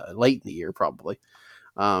 late in the year probably.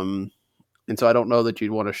 And so I don't know that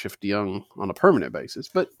you'd want to shift DeJong on a permanent basis,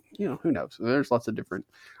 but who knows? There's lots of different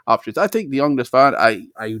options. I think DeJong does fine.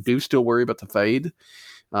 I do still worry about the fade.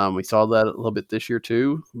 We saw that a little bit this year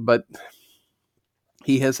too, but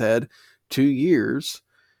he has had 2 years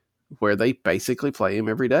where they basically play him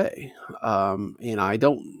every day. And I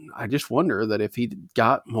just wonder that if he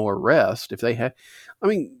got more rest, if they had, I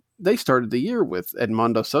mean, they started the year with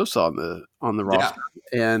Edmundo Sosa on the roster,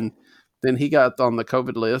 and then he got on the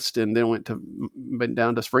COVID list and then went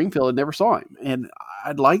down to Springfield and never saw him. And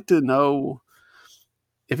I'd like to know,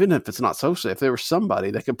 even if it's not Sosa, if there was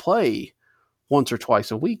somebody that could play once or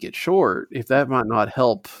twice a week at short, if that might not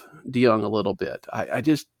help DeYoung a little bit. I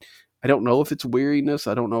don't know if it's weariness.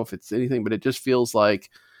 I don't know if it's anything, but it just feels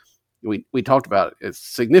like we talked about it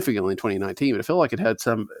significantly in 2019, but I feel like it had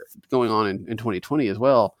some going on in 2020 as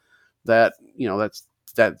well. That,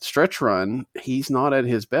 that stretch run, he's not at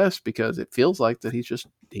his best because it feels like that he's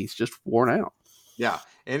just worn out. Yeah.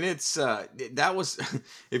 And it's, that was,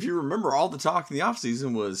 if you remember, all the talk in the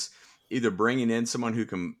offseason was either bringing in someone who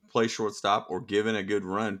can play shortstop or giving a good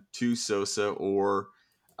run to Sosa or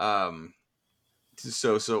Edman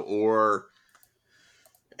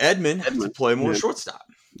to play more shortstop,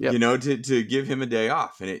 to give him a day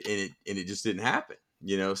off. And it just didn't happen,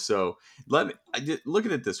 so look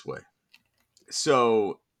at it this way.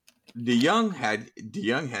 So DeYoung had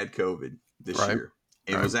COVID this year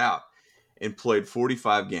and was out and played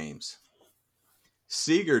 45 games.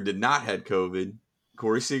 Seager did not had COVID.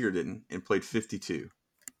 Corey Seager didn't and played 52.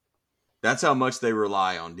 That's how much they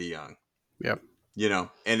rely on DeYoung. Yep.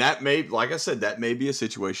 And that may, like I said, that may be a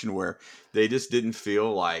situation where they just didn't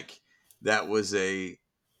feel like that was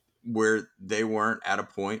where they weren't at a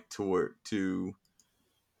point to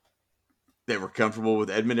they were comfortable with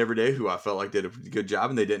Edman every day, who I felt like did a good job,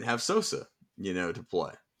 and they didn't have Sosa, to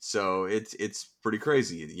play. So it's pretty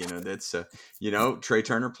crazy. That's Trey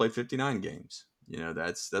Turner played 59 games.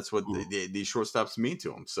 That's what these shortstops mean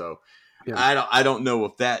to him. So I don't know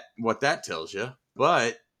what that tells you,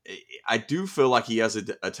 but I do feel like he has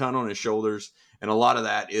a ton on his shoulders, and a lot of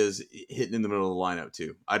that is hitting in the middle of the lineup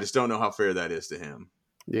too. I just don't know how fair that is to him.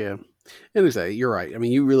 Yeah, and exactly, you're right. I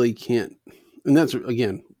mean, you really can't, and that's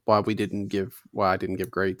again why I didn't give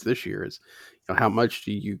grades this year is, how much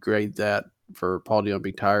do you grade that for Paul DeYoung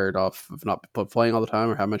being tired off of not playing all the time,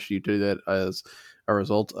 or how much do you do that as a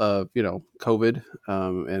result of COVID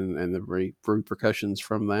and the repercussions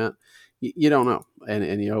from that? You don't know,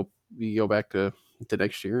 and you go back to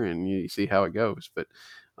next year and you see how it goes. But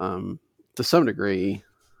to some degree,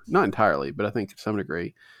 not entirely, but I think to some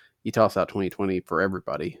degree, you toss out 2020 for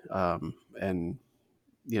everybody, and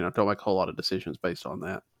don't make a whole lot of decisions based on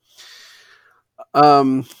that.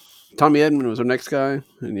 Tommy Edman was our next guy,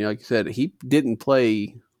 and like you said, he didn't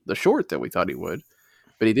play the short that we thought he would,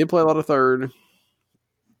 but he did play a lot of third.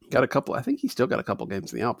 Got a couple. I think he still got a couple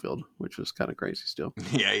games in the outfield, which was kind of crazy still.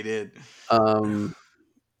 Yeah, he did. I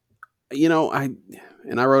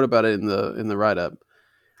wrote about it in the write up.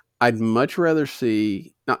 I'd much rather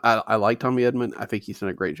see. I like Tommy Edman. I think he's done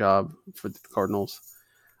a great job for the Cardinals.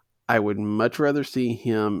 I would much rather see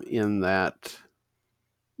him in that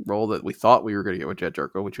role that we thought we were going to get with Jedd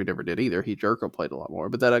Gyorko, which we never did either. Gyorko played a lot more,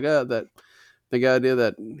 but the idea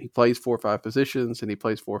that he plays 4 or 5 positions and he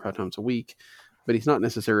plays 4 or 5 times a week, but he's not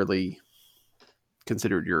necessarily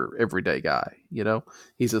considered your everyday guy.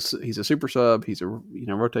 He's a super sub. He's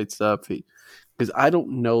rotates stuff. Because I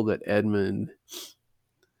don't know that Edman.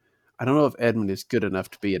 I don't know if Edman is good enough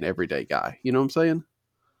to be an everyday guy. You know what I'm saying?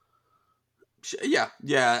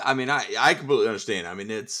 Yeah. I mean, I completely understand. I mean,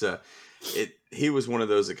 he was one of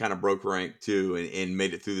those that kind of broke rank too and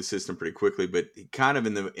made it through the system pretty quickly, but kind of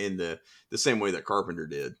in the same way that Carpenter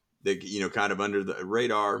did. They, kind of under the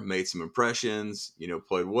radar, made some impressions,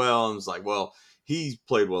 played well, and was like, well, he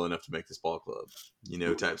played well enough to make this ball club,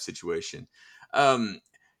 type situation.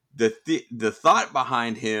 The thought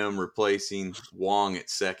behind him replacing Wong at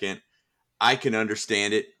second, I can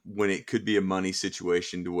understand it when it could be a money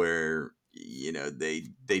situation to where,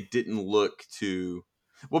 they didn't look to.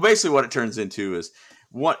 Well, basically what it turns into is,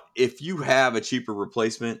 what if you have a cheaper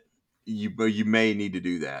replacement, you may need to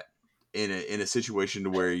do that in a situation to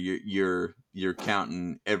where you're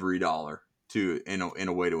counting every dollar in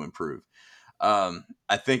a way to improve.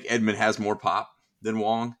 I think Edman has more pop than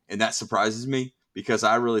Wong, and that surprises me because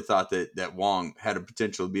I really thought that Wong had a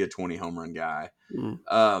potential to be a 20 home run guy.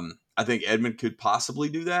 I think Edman could possibly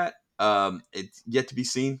do that. It's yet to be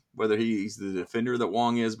seen whether he's the defender that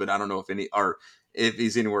Wong is, but I don't know if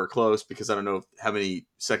he's anywhere close, because I don't know how many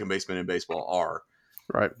second basemen in baseball are.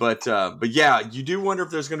 Right. But yeah, you do wonder if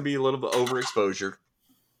there's going to be a little bit of overexposure.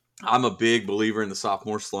 I'm a big believer in the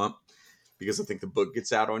sophomore slump because I think the book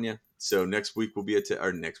gets out on you. So next year will be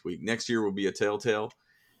a telltale.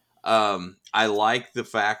 I like the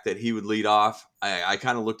fact that he would lead off. I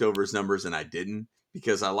kind of looked over his numbers and I didn't,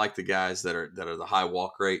 because I like the guys that are the high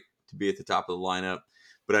walk rate to be at the top of the lineup.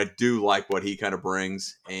 But I do like what he kind of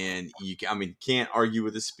brings, and can't argue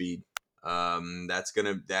with his speed.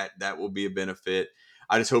 That will be a benefit.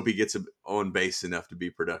 I just hope he gets on base enough to be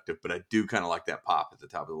productive. But I do kind of like that pop at the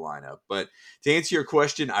top of the lineup. But to answer your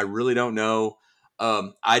question, I really don't know.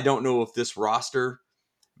 I don't know if this roster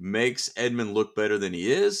makes Edman look better than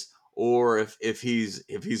he is, or if he's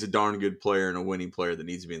a darn good player and a winning player that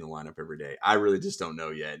needs to be in the lineup every day. I really just don't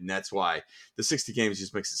know yet, and that's why the 60 games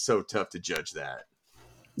just makes it so tough to judge that.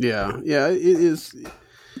 Yeah, it is.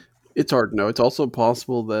 It's hard to know. It's also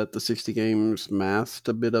possible that the 60 games masked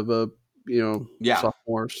a bit of a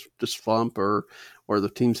sophomore just slump, or the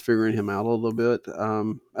team's figuring him out a little bit.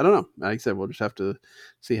 I don't know. Like I said, we'll just have to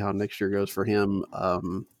see how next year goes for him.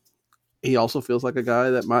 He also feels like a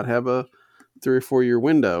guy that might have a 3 or 4 year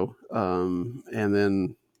window, and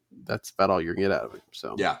then that's about all you're gonna get out of him.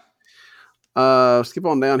 So yeah. Skip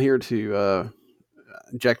on down here to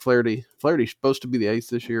Jack Flaherty. Flaherty's supposed to be the ace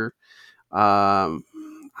this year.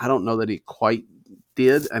 I don't know that he quite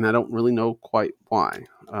did, and I don't really know quite why.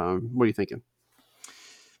 What are you thinking?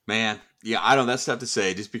 Man, yeah, I don't. That's tough to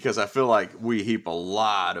say, just because I feel like we heap a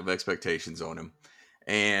lot of expectations on him,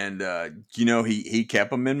 and he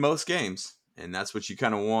kept them in most games, and that's what you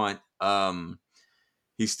kind of want.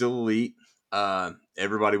 He's still elite.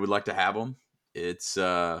 Everybody would like to have him. It's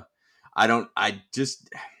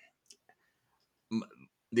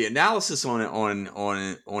the analysis on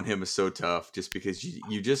him is so tough, just because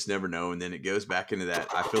you just never know. And then it goes back into that.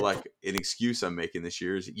 I feel like an excuse I'm making this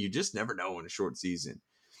year is you just never know in a short season.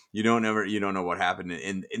 You don't know what happened.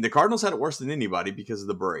 And the Cardinals had it worse than anybody because of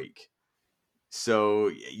the break. So,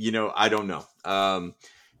 I don't know.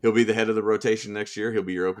 He'll be the head of the rotation next year. He'll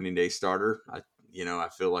be your opening day starter. I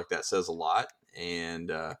feel like that says a lot. And,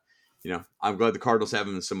 I'm glad the Cardinals have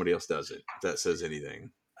him and somebody else doesn't. If that says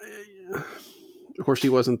anything. Of course, he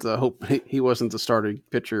wasn't the starting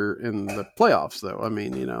pitcher in the playoffs, though. I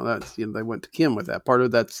mean, that's they went to Kim with that. Part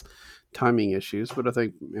of that's timing issues, but I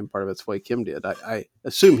think in part of it's the way Kim did. I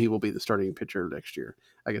assume he will be the starting pitcher next year.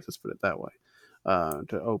 I guess let's put it that way.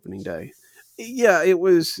 To opening day. Yeah, it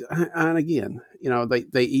was, and again,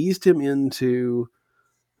 they eased him into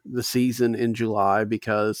the season in July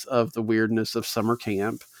because of the weirdness of summer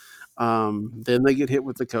camp. Then they get hit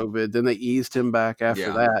with the COVID. Then they eased him back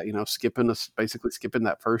after that, basically skipping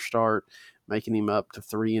that first start, making him up to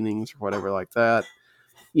 3 innings or whatever like that.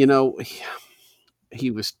 He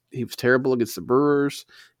was terrible against the Brewers.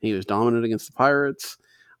 He was dominant against the Pirates.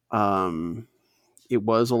 It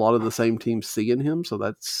was a lot of the same teams seeing him, so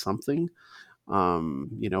that's something.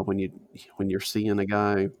 When you're seeing a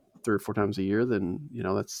guy 3 or 4 times a year, then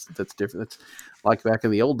that's different. That's like back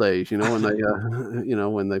in the old days, when they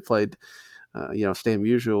when they played Stan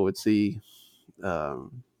Musial would see a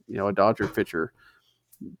Dodger pitcher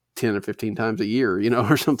 10 or 15 times a year,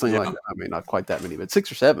 or something like that. I mean, not quite that many, but 6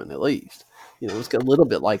 or 7 at least. It's got a little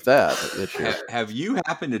bit like that this year. Have you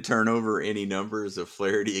happened to turn over any numbers of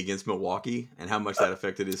Flaherty against Milwaukee and how much that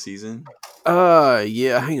affected his season?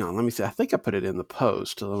 Yeah. Hang on. Let me see. I think I put it in the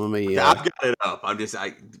post. Let me. I've got it up. I'm just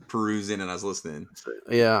perusing and I was listening.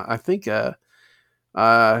 Yeah, I think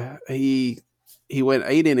he went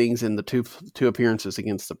 8 innings in the two appearances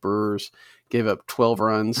against the Brewers. Gave up 12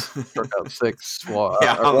 runs, struck out 6.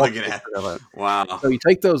 I'm looking at it. Wow. So you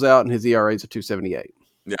take those out, and his ERA is a 2.78.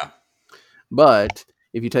 Yeah. But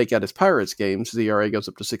if you take out his Pirates games, the ERA goes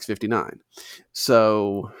up to 6.59.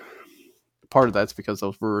 So part of that's because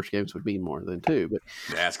those Brewers games would mean more than 2. But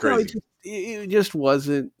that's crazy. It just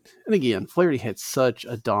wasn't. And again, Flaherty had such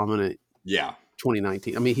a dominant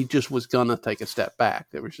 2019. I mean, he just was gonna take a step back.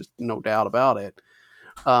 There was just no doubt about it.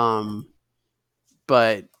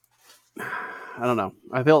 But I don't know.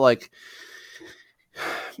 I felt like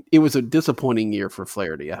it was a disappointing year for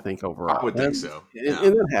Flaherty, I think, overall. I would think so.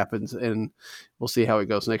 And that happens, and we'll see how it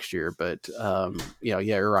goes next year. But,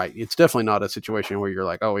 you're right. It's definitely not a situation where you're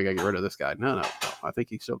like, oh, we got to get rid of this guy. No. I think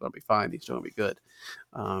he's still going to be fine. He's still going to be good.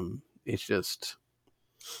 It's just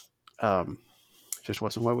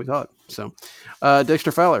wasn't what we thought. So,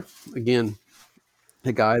 Dexter Fowler, again,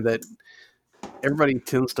 a guy that everybody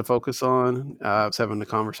tends to focus on. I was having a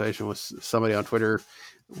conversation with somebody on Twitter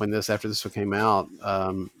after this one came out,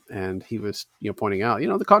 and he was pointing out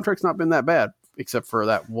the contract's not been that bad except for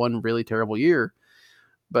that one really terrible year.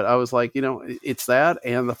 But I was like, it's that,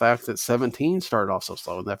 and the fact that 17 started off so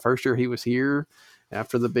slow. And that first year he was here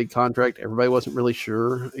after the big contract, everybody wasn't really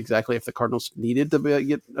sure exactly if the Cardinals needed to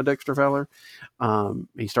get a Dexter Fowler.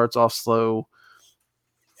 He starts off slow.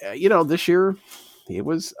 This year it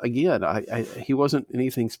was, again, he wasn't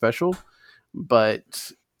anything special,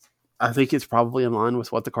 but I think it's probably in line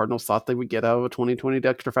with what the Cardinals thought they would get out of a 2020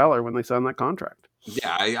 Dexter Fowler when they signed that contract.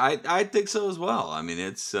 Yeah, I think so as well. I mean,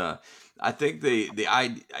 it's I think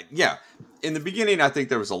yeah, in the beginning I think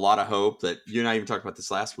there was a lot of hope that you and I even talked about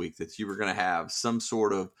this last week that you were going to have some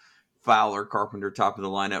sort of Fowler Carpenter top of the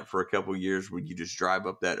lineup for a couple of years where you just drive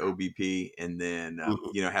up that OBP and then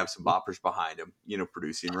have some boppers behind him,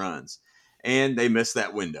 producing runs, and they missed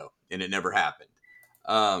that window and it never happened.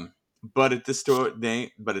 But at this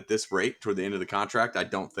rate, toward the end of the contract, I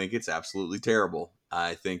don't think it's absolutely terrible.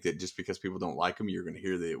 I think that just because people don't like him, you're going to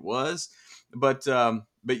hear that it was. But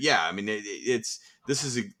yeah, I mean, this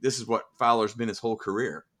is what Fowler's been his whole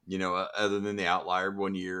career. Other than the outlier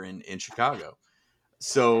 1 year in Chicago.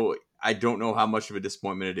 So I don't know how much of a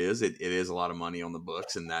disappointment it is. It is a lot of money on the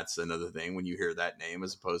books, and that's another thing when you hear that name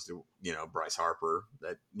as opposed to Bryce Harper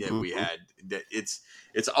that we had. That it's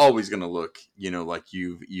always going to look like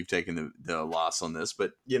you've taken the loss on this,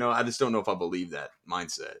 but I just don't know if I believe that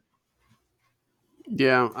mindset.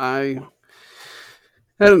 Yeah, I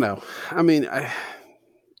don't know. I mean,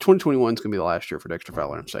 2021 is going to be the last year for Dexter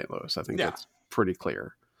Fowler in St. Louis. I think that's pretty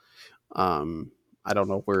clear. I don't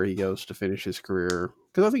know where he goes to finish his career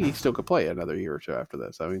because I think he still could play another year or two after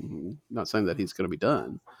this. I mean, not saying that he's going to be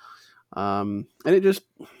done. And it just,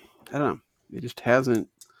 I don't know, it just hasn't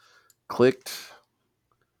clicked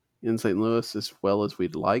in St. Louis as well as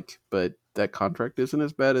we'd like, but that contract isn't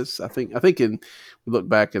as bad as I think we look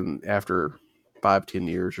back and after 5-10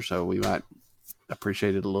 years or so, we might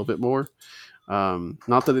appreciate it a little bit more.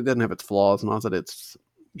 Not that it doesn't have its flaws, not that it's,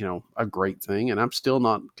 a great thing. And I'm still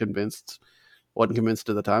not convinced, wasn't convinced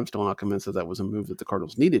at the time, still not convinced that was a move that the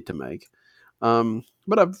Cardinals needed to make.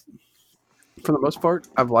 But for the most part,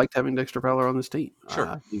 I've liked having Dexter Fowler on this team. Sure.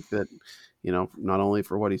 I think that, not only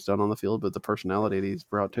for what he's done on the field, but the personality that he's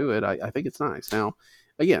brought to it, I think it's nice. Now,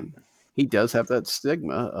 again, he does have that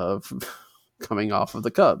stigma of coming off of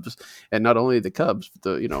the Cubs, and not only the Cubs,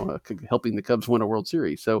 but helping the Cubs win a World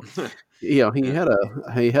Series. So, he had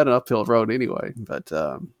an uphill road anyway. But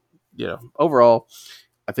overall,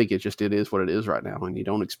 I think it is what it is right now, and you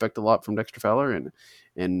don't expect a lot from Dexter Fowler,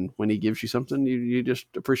 and when he gives you something, you just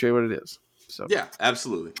appreciate what it is. So yeah,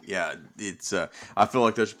 absolutely, yeah. It's I feel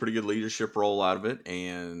like there's a pretty good leadership role out of it,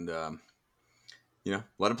 and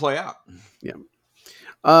let it play out. Yeah.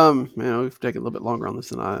 We've taken a little bit longer on this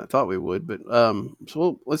than I thought we would, but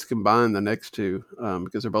let's combine the next two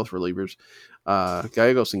because they're both relievers,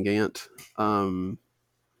 Gallegos and Gant. I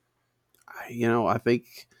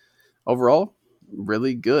think overall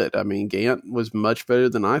really good. I mean, Gant was much better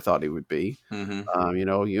than I thought he would be. Mm-hmm.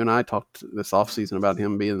 You and I talked this offseason about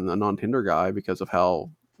him being a non-tender guy because of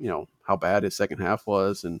how bad his second half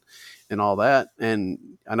was and all that. And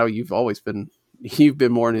I know you've been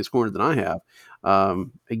more in his corner than I have. A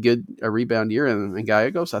rebound year and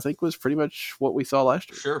Gallegos, I think, was pretty much what we saw last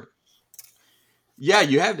year. Sure. Yeah,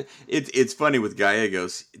 you have to. It's funny with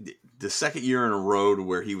Gallegos, the second year in a row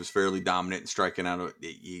where he was fairly dominant and striking out.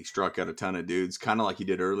 He struck out a ton of dudes, kind of like he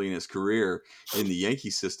did early in his career in the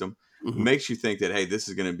Yankee system. Mm-hmm. Makes you think that, hey, this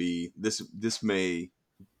is going to be this may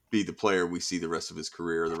be the player we see the rest of his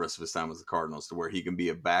career, or the rest of his time with the Cardinals, to where he can be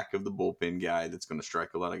a back of the bullpen guy that's going to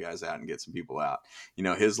strike a lot of guys out and get some people out.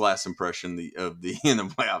 His last impression in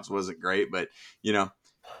the playoffs wasn't great, but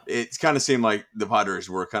it kind of seemed like the Padres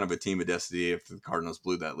were kind of a team of destiny if the Cardinals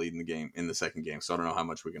blew that lead in the second game. So I don't know how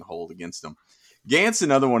much we can hold against them. Gant's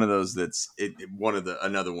another one of those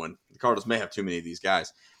another one. The Cardinals may have too many of these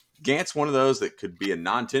guys. Gant's one of those that could be a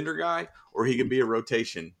non-tender guy, or he could be a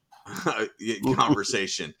rotation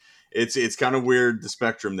conversation. It's kind of weird, the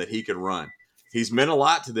spectrum that he could run. He's meant a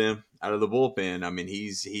lot to them out of the bullpen. I mean,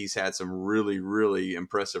 he's had some really, really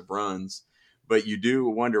impressive runs, but you do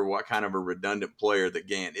wonder what kind of a redundant player that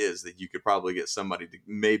Gant is, that you could probably get somebody to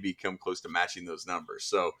maybe come close to matching those numbers.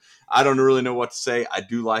 So I don't really know what to say. I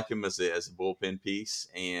do like him as a bullpen piece,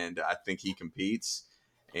 and I think he competes,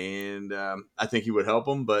 and I think he would help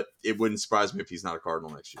him, but it wouldn't surprise me if he's not a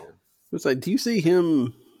Cardinal next year. It's like, do you see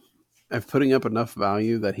him of putting up enough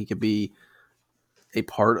value that he could be a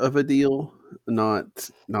part of a deal, not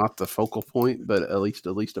the focal point, but at least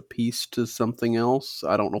a piece to something else?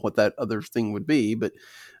 I don't know what that other thing would be, but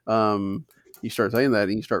you start saying that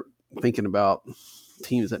and you start thinking about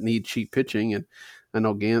teams that need cheap pitching. And I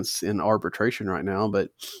know Gant's in arbitration right now, but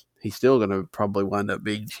he's still going to probably wind up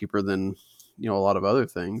being cheaper than a lot of other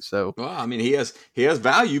things. So, well, I mean, he has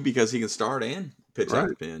value because he can start and pitch out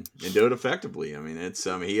the pen and do it effectively. I mean,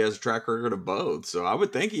 he has a track record of both, so I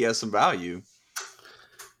would think he has some value.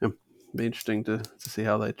 Be interesting to see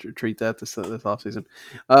how they treat that this offseason.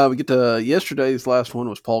 We get to yesterday's last one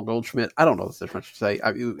was Paul Goldschmidt. I don't know if there's much to say.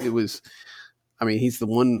 It was. I mean, he's the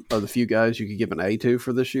one of the few guys you could give an A to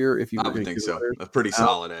for this year. If you I were would going to think give so. it A pretty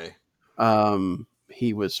solid A.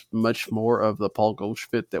 He was much more of the Paul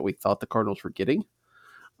Goldschmidt that we thought the Cardinals were getting.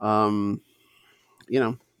 And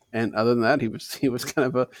other than that, he was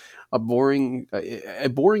kind of a boring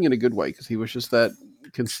in a good way, because he was just that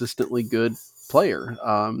consistently good player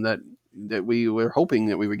that we were hoping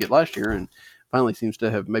that we would get last year, and finally seems to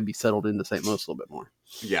have maybe settled into St. Louis a little bit more.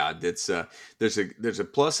 Yeah, that's there's a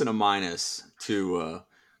plus and a minus to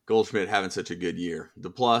Goldschmidt having such a good year. The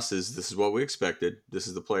plus is this is what we expected. This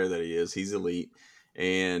is the player that he is. He's elite,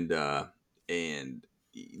 and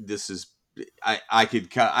this is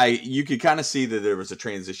you could kind of see that there was a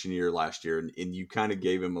transition year last year, and you kind of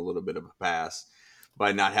gave him a little bit of a pass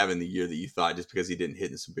by not having the year that you thought, just because he didn't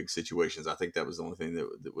hit in some big situations. I think that was the only thing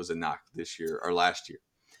that was a knock this year or last year.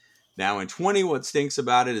 Now in 20, what stinks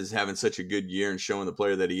about it is having such a good year and showing the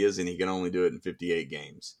player that he is, and he can only do it in 58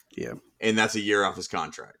 games. Yeah. And that's a year off his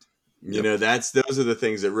contract. You know, those are the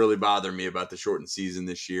things that really bother me about the shortened season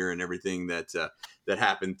this year and everything that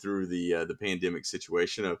happened through the pandemic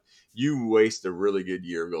situation. Of you waste a really good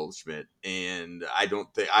year, Goldschmidt, and I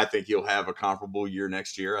think he'll have a comparable year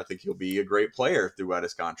next year. I think he'll be a great player throughout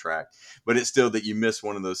his contract, but it's still that you miss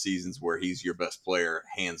one of those seasons where he's your best player,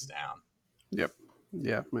 hands down. Yep.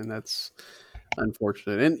 Yeah, I mean, that's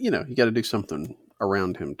unfortunate. And, you got to do something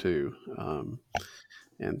around him too.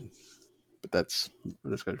 But that's a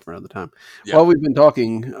discussion for another time. Yeah. While we've been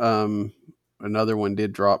talking, another one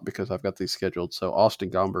did drop because I've got these scheduled. So Austin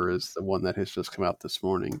Gomber is the one that has just come out this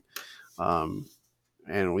morning.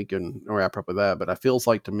 And we can wrap up with that. But it feels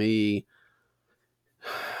like to me,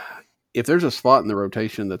 if there's a spot in the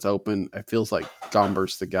rotation that's open, it feels like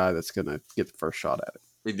Gomber's the guy that's going to get the first shot at it.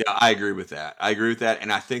 Yeah, I agree with that.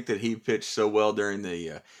 And I think that he pitched so well during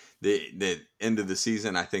the end of the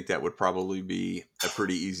season. I think that would probably be a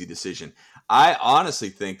pretty easy decision. I honestly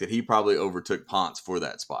think that he probably overtook Ponce for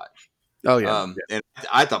that spot. Oh yeah. And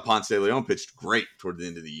I thought Ponce de Leon pitched great toward the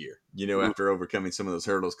end of the year, after overcoming some of those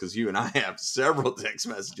hurdles, because you and I have several text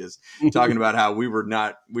messages talking about how we were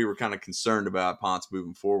kind of concerned about Ponce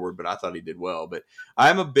moving forward, but I thought he did well. But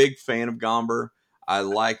I'm a big fan of Gomber. I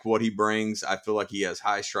like what he brings. I feel like he has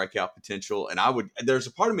high strikeout potential, and there's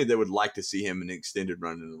a part of me that would like to see him in an extended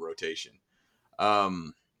run in the rotation.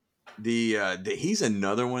 He's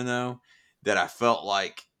another one though that I felt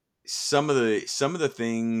like some of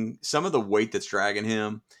the weight that's dragging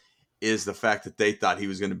him is the fact that they thought he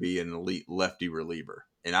was going to be an elite lefty reliever.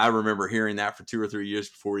 And I remember hearing that for 2 or 3 years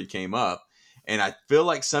before he came up. And I feel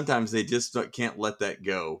like sometimes they just can't let that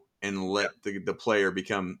go and let the player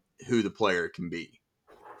become who the player can be.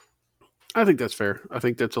 I think that's fair. I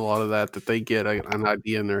think that's a lot of that they get an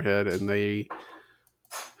idea in their head, and we've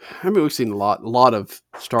seen a lot of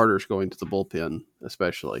starters going to the bullpen,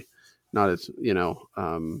 especially not as,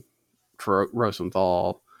 for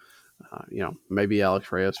Rosenthal, maybe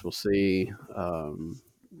Alex Reyes, we'll see,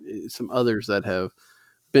 some others that have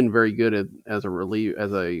been very good as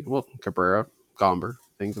Cabrera, Gomber,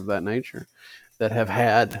 things of that nature, that have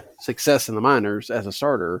had success in the minors as a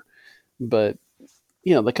starter, but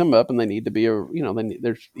they come up and they need to be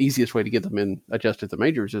their easiest way to get them in adjusted to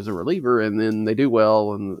majors is a reliever, and then they do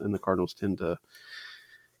well, and the Cardinals tend to,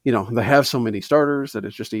 they have so many starters that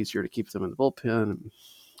it's just easier to keep them in the bullpen,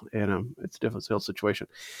 and it's a difficult situation.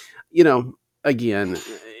 Again,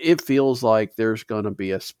 it feels like there's going to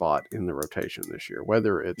be a spot in the rotation this year,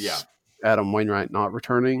 whether it's Adam Wainwright not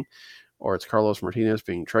returning, or it's Carlos Martinez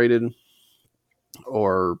being traded,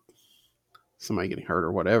 or somebody getting hurt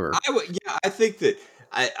or whatever. I think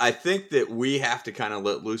that we have to kind of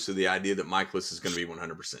let loose of the idea that Michaelis is going to be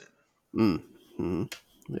 100%. Mm-hmm.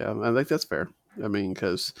 Yeah, I think that's fair. I mean,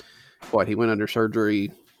 because he went under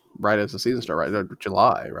surgery right as the season started, right?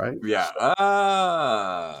 July, right? Yeah.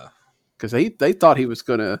 Because they thought he was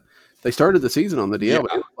going to. They started the season on the DL,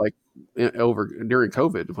 but it was over during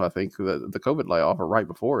COVID. I think the COVID layoff or right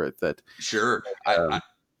before it. That sure. I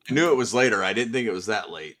knew it was later. I didn't think it was that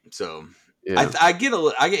late. So yeah. I get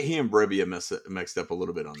he and Brebbia mixed up a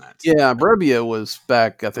little bit on that. Yeah, Brebbia was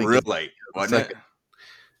back, I think, real late, wasn't it?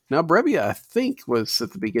 Now Brebbia, I think, was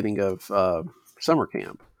at the beginning of summer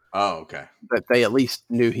camp. Oh, okay. That they at least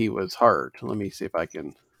knew he was hurt. Let me see if I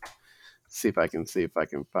can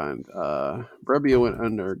find.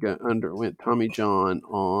 Brebbia underwent Tommy John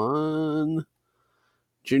on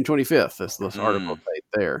June 25th. That's this article right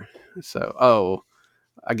there. So,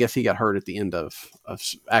 I guess he got hurt at the end of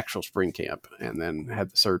actual spring camp and then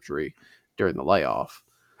had the surgery during the layoff.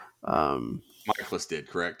 Michaelis did,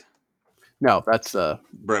 correct? No, that's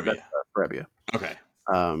Brevia. Brevia. Okay.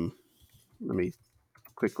 Let me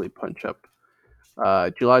quickly punch up.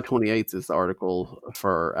 July 28th is the article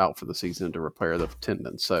for out for the season to repair the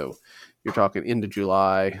tendon. So you're talking into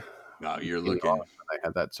July. No, you're looking. They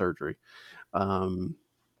had that surgery. I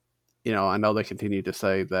know they continue to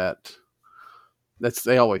say that.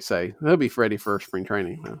 They always say he'll be ready for spring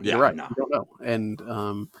training. Yeah, you're right. no. You don't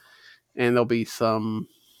know, and there'll be some.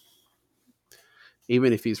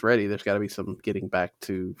 Even if he's ready, there's got to be some getting back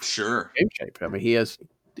to game shape. I mean,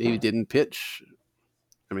 he didn't pitch.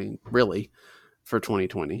 I mean, really, for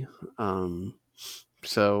 2020.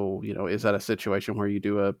 So is that a situation where you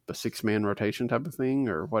do a 6-man rotation type of thing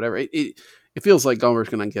or whatever? It feels like Gomer's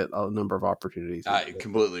going to get a number of opportunities. I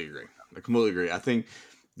completely agree. I think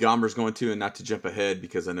Gomer's going to, and not to jump ahead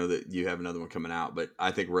because I know that you have another one coming out, but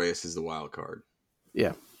I think Reyes is the wild card.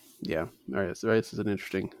 Yeah. Reyes is an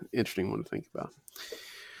interesting one to think about.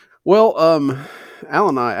 Well,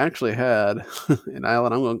 Alan and I actually had, and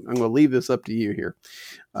Alan, I'm going to leave this up to you here.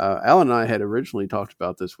 Alan and I had originally talked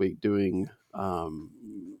about this week doing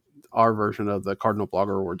our version of the Cardinal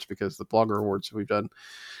Blogger Awards, because the Blogger Awards we've done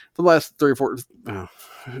for the last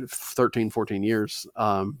 13, 14 years,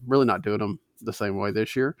 really not doing them the same way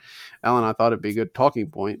this year. Alan, I thought it'd be a good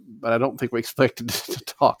talking point, but I don't think we expected to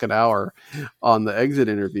talk an hour on the exit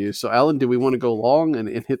interview. So, Alan, do we want to go long and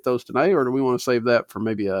hit those tonight, or do we want to save that for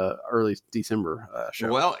maybe a early December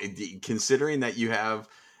show? Well, considering that you have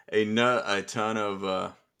a ton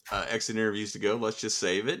of exit interviews to go, let's just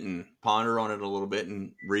save it and ponder on it a little bit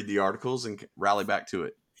and read the articles and rally back to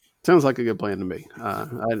it. Sounds like a good plan to me.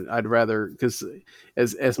 I'd rather, because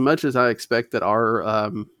as much as I expect that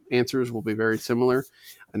our answers will be very similar,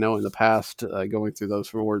 I know in the past going through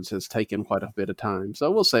those awards has taken quite a bit of time.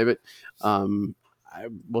 So we'll save it.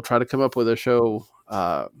 We'll try to come up with a show.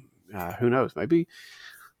 Who knows? Maybe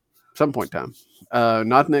some point in time.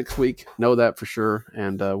 Not next week. Know that for sure.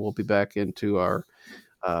 And we'll be back into our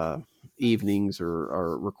evenings or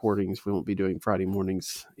our recordings. We won't be doing Friday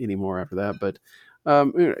mornings anymore after that. But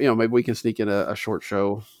maybe we can sneak in a short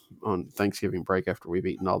show on Thanksgiving break after we've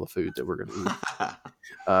eaten all the food that we're going to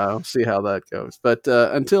eat. See how that goes. But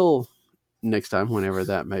until next time, whenever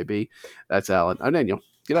that may be, that's Alan. I'm Daniel.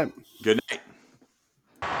 Good night. Good night.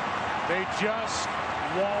 They just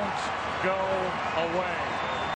won't go away.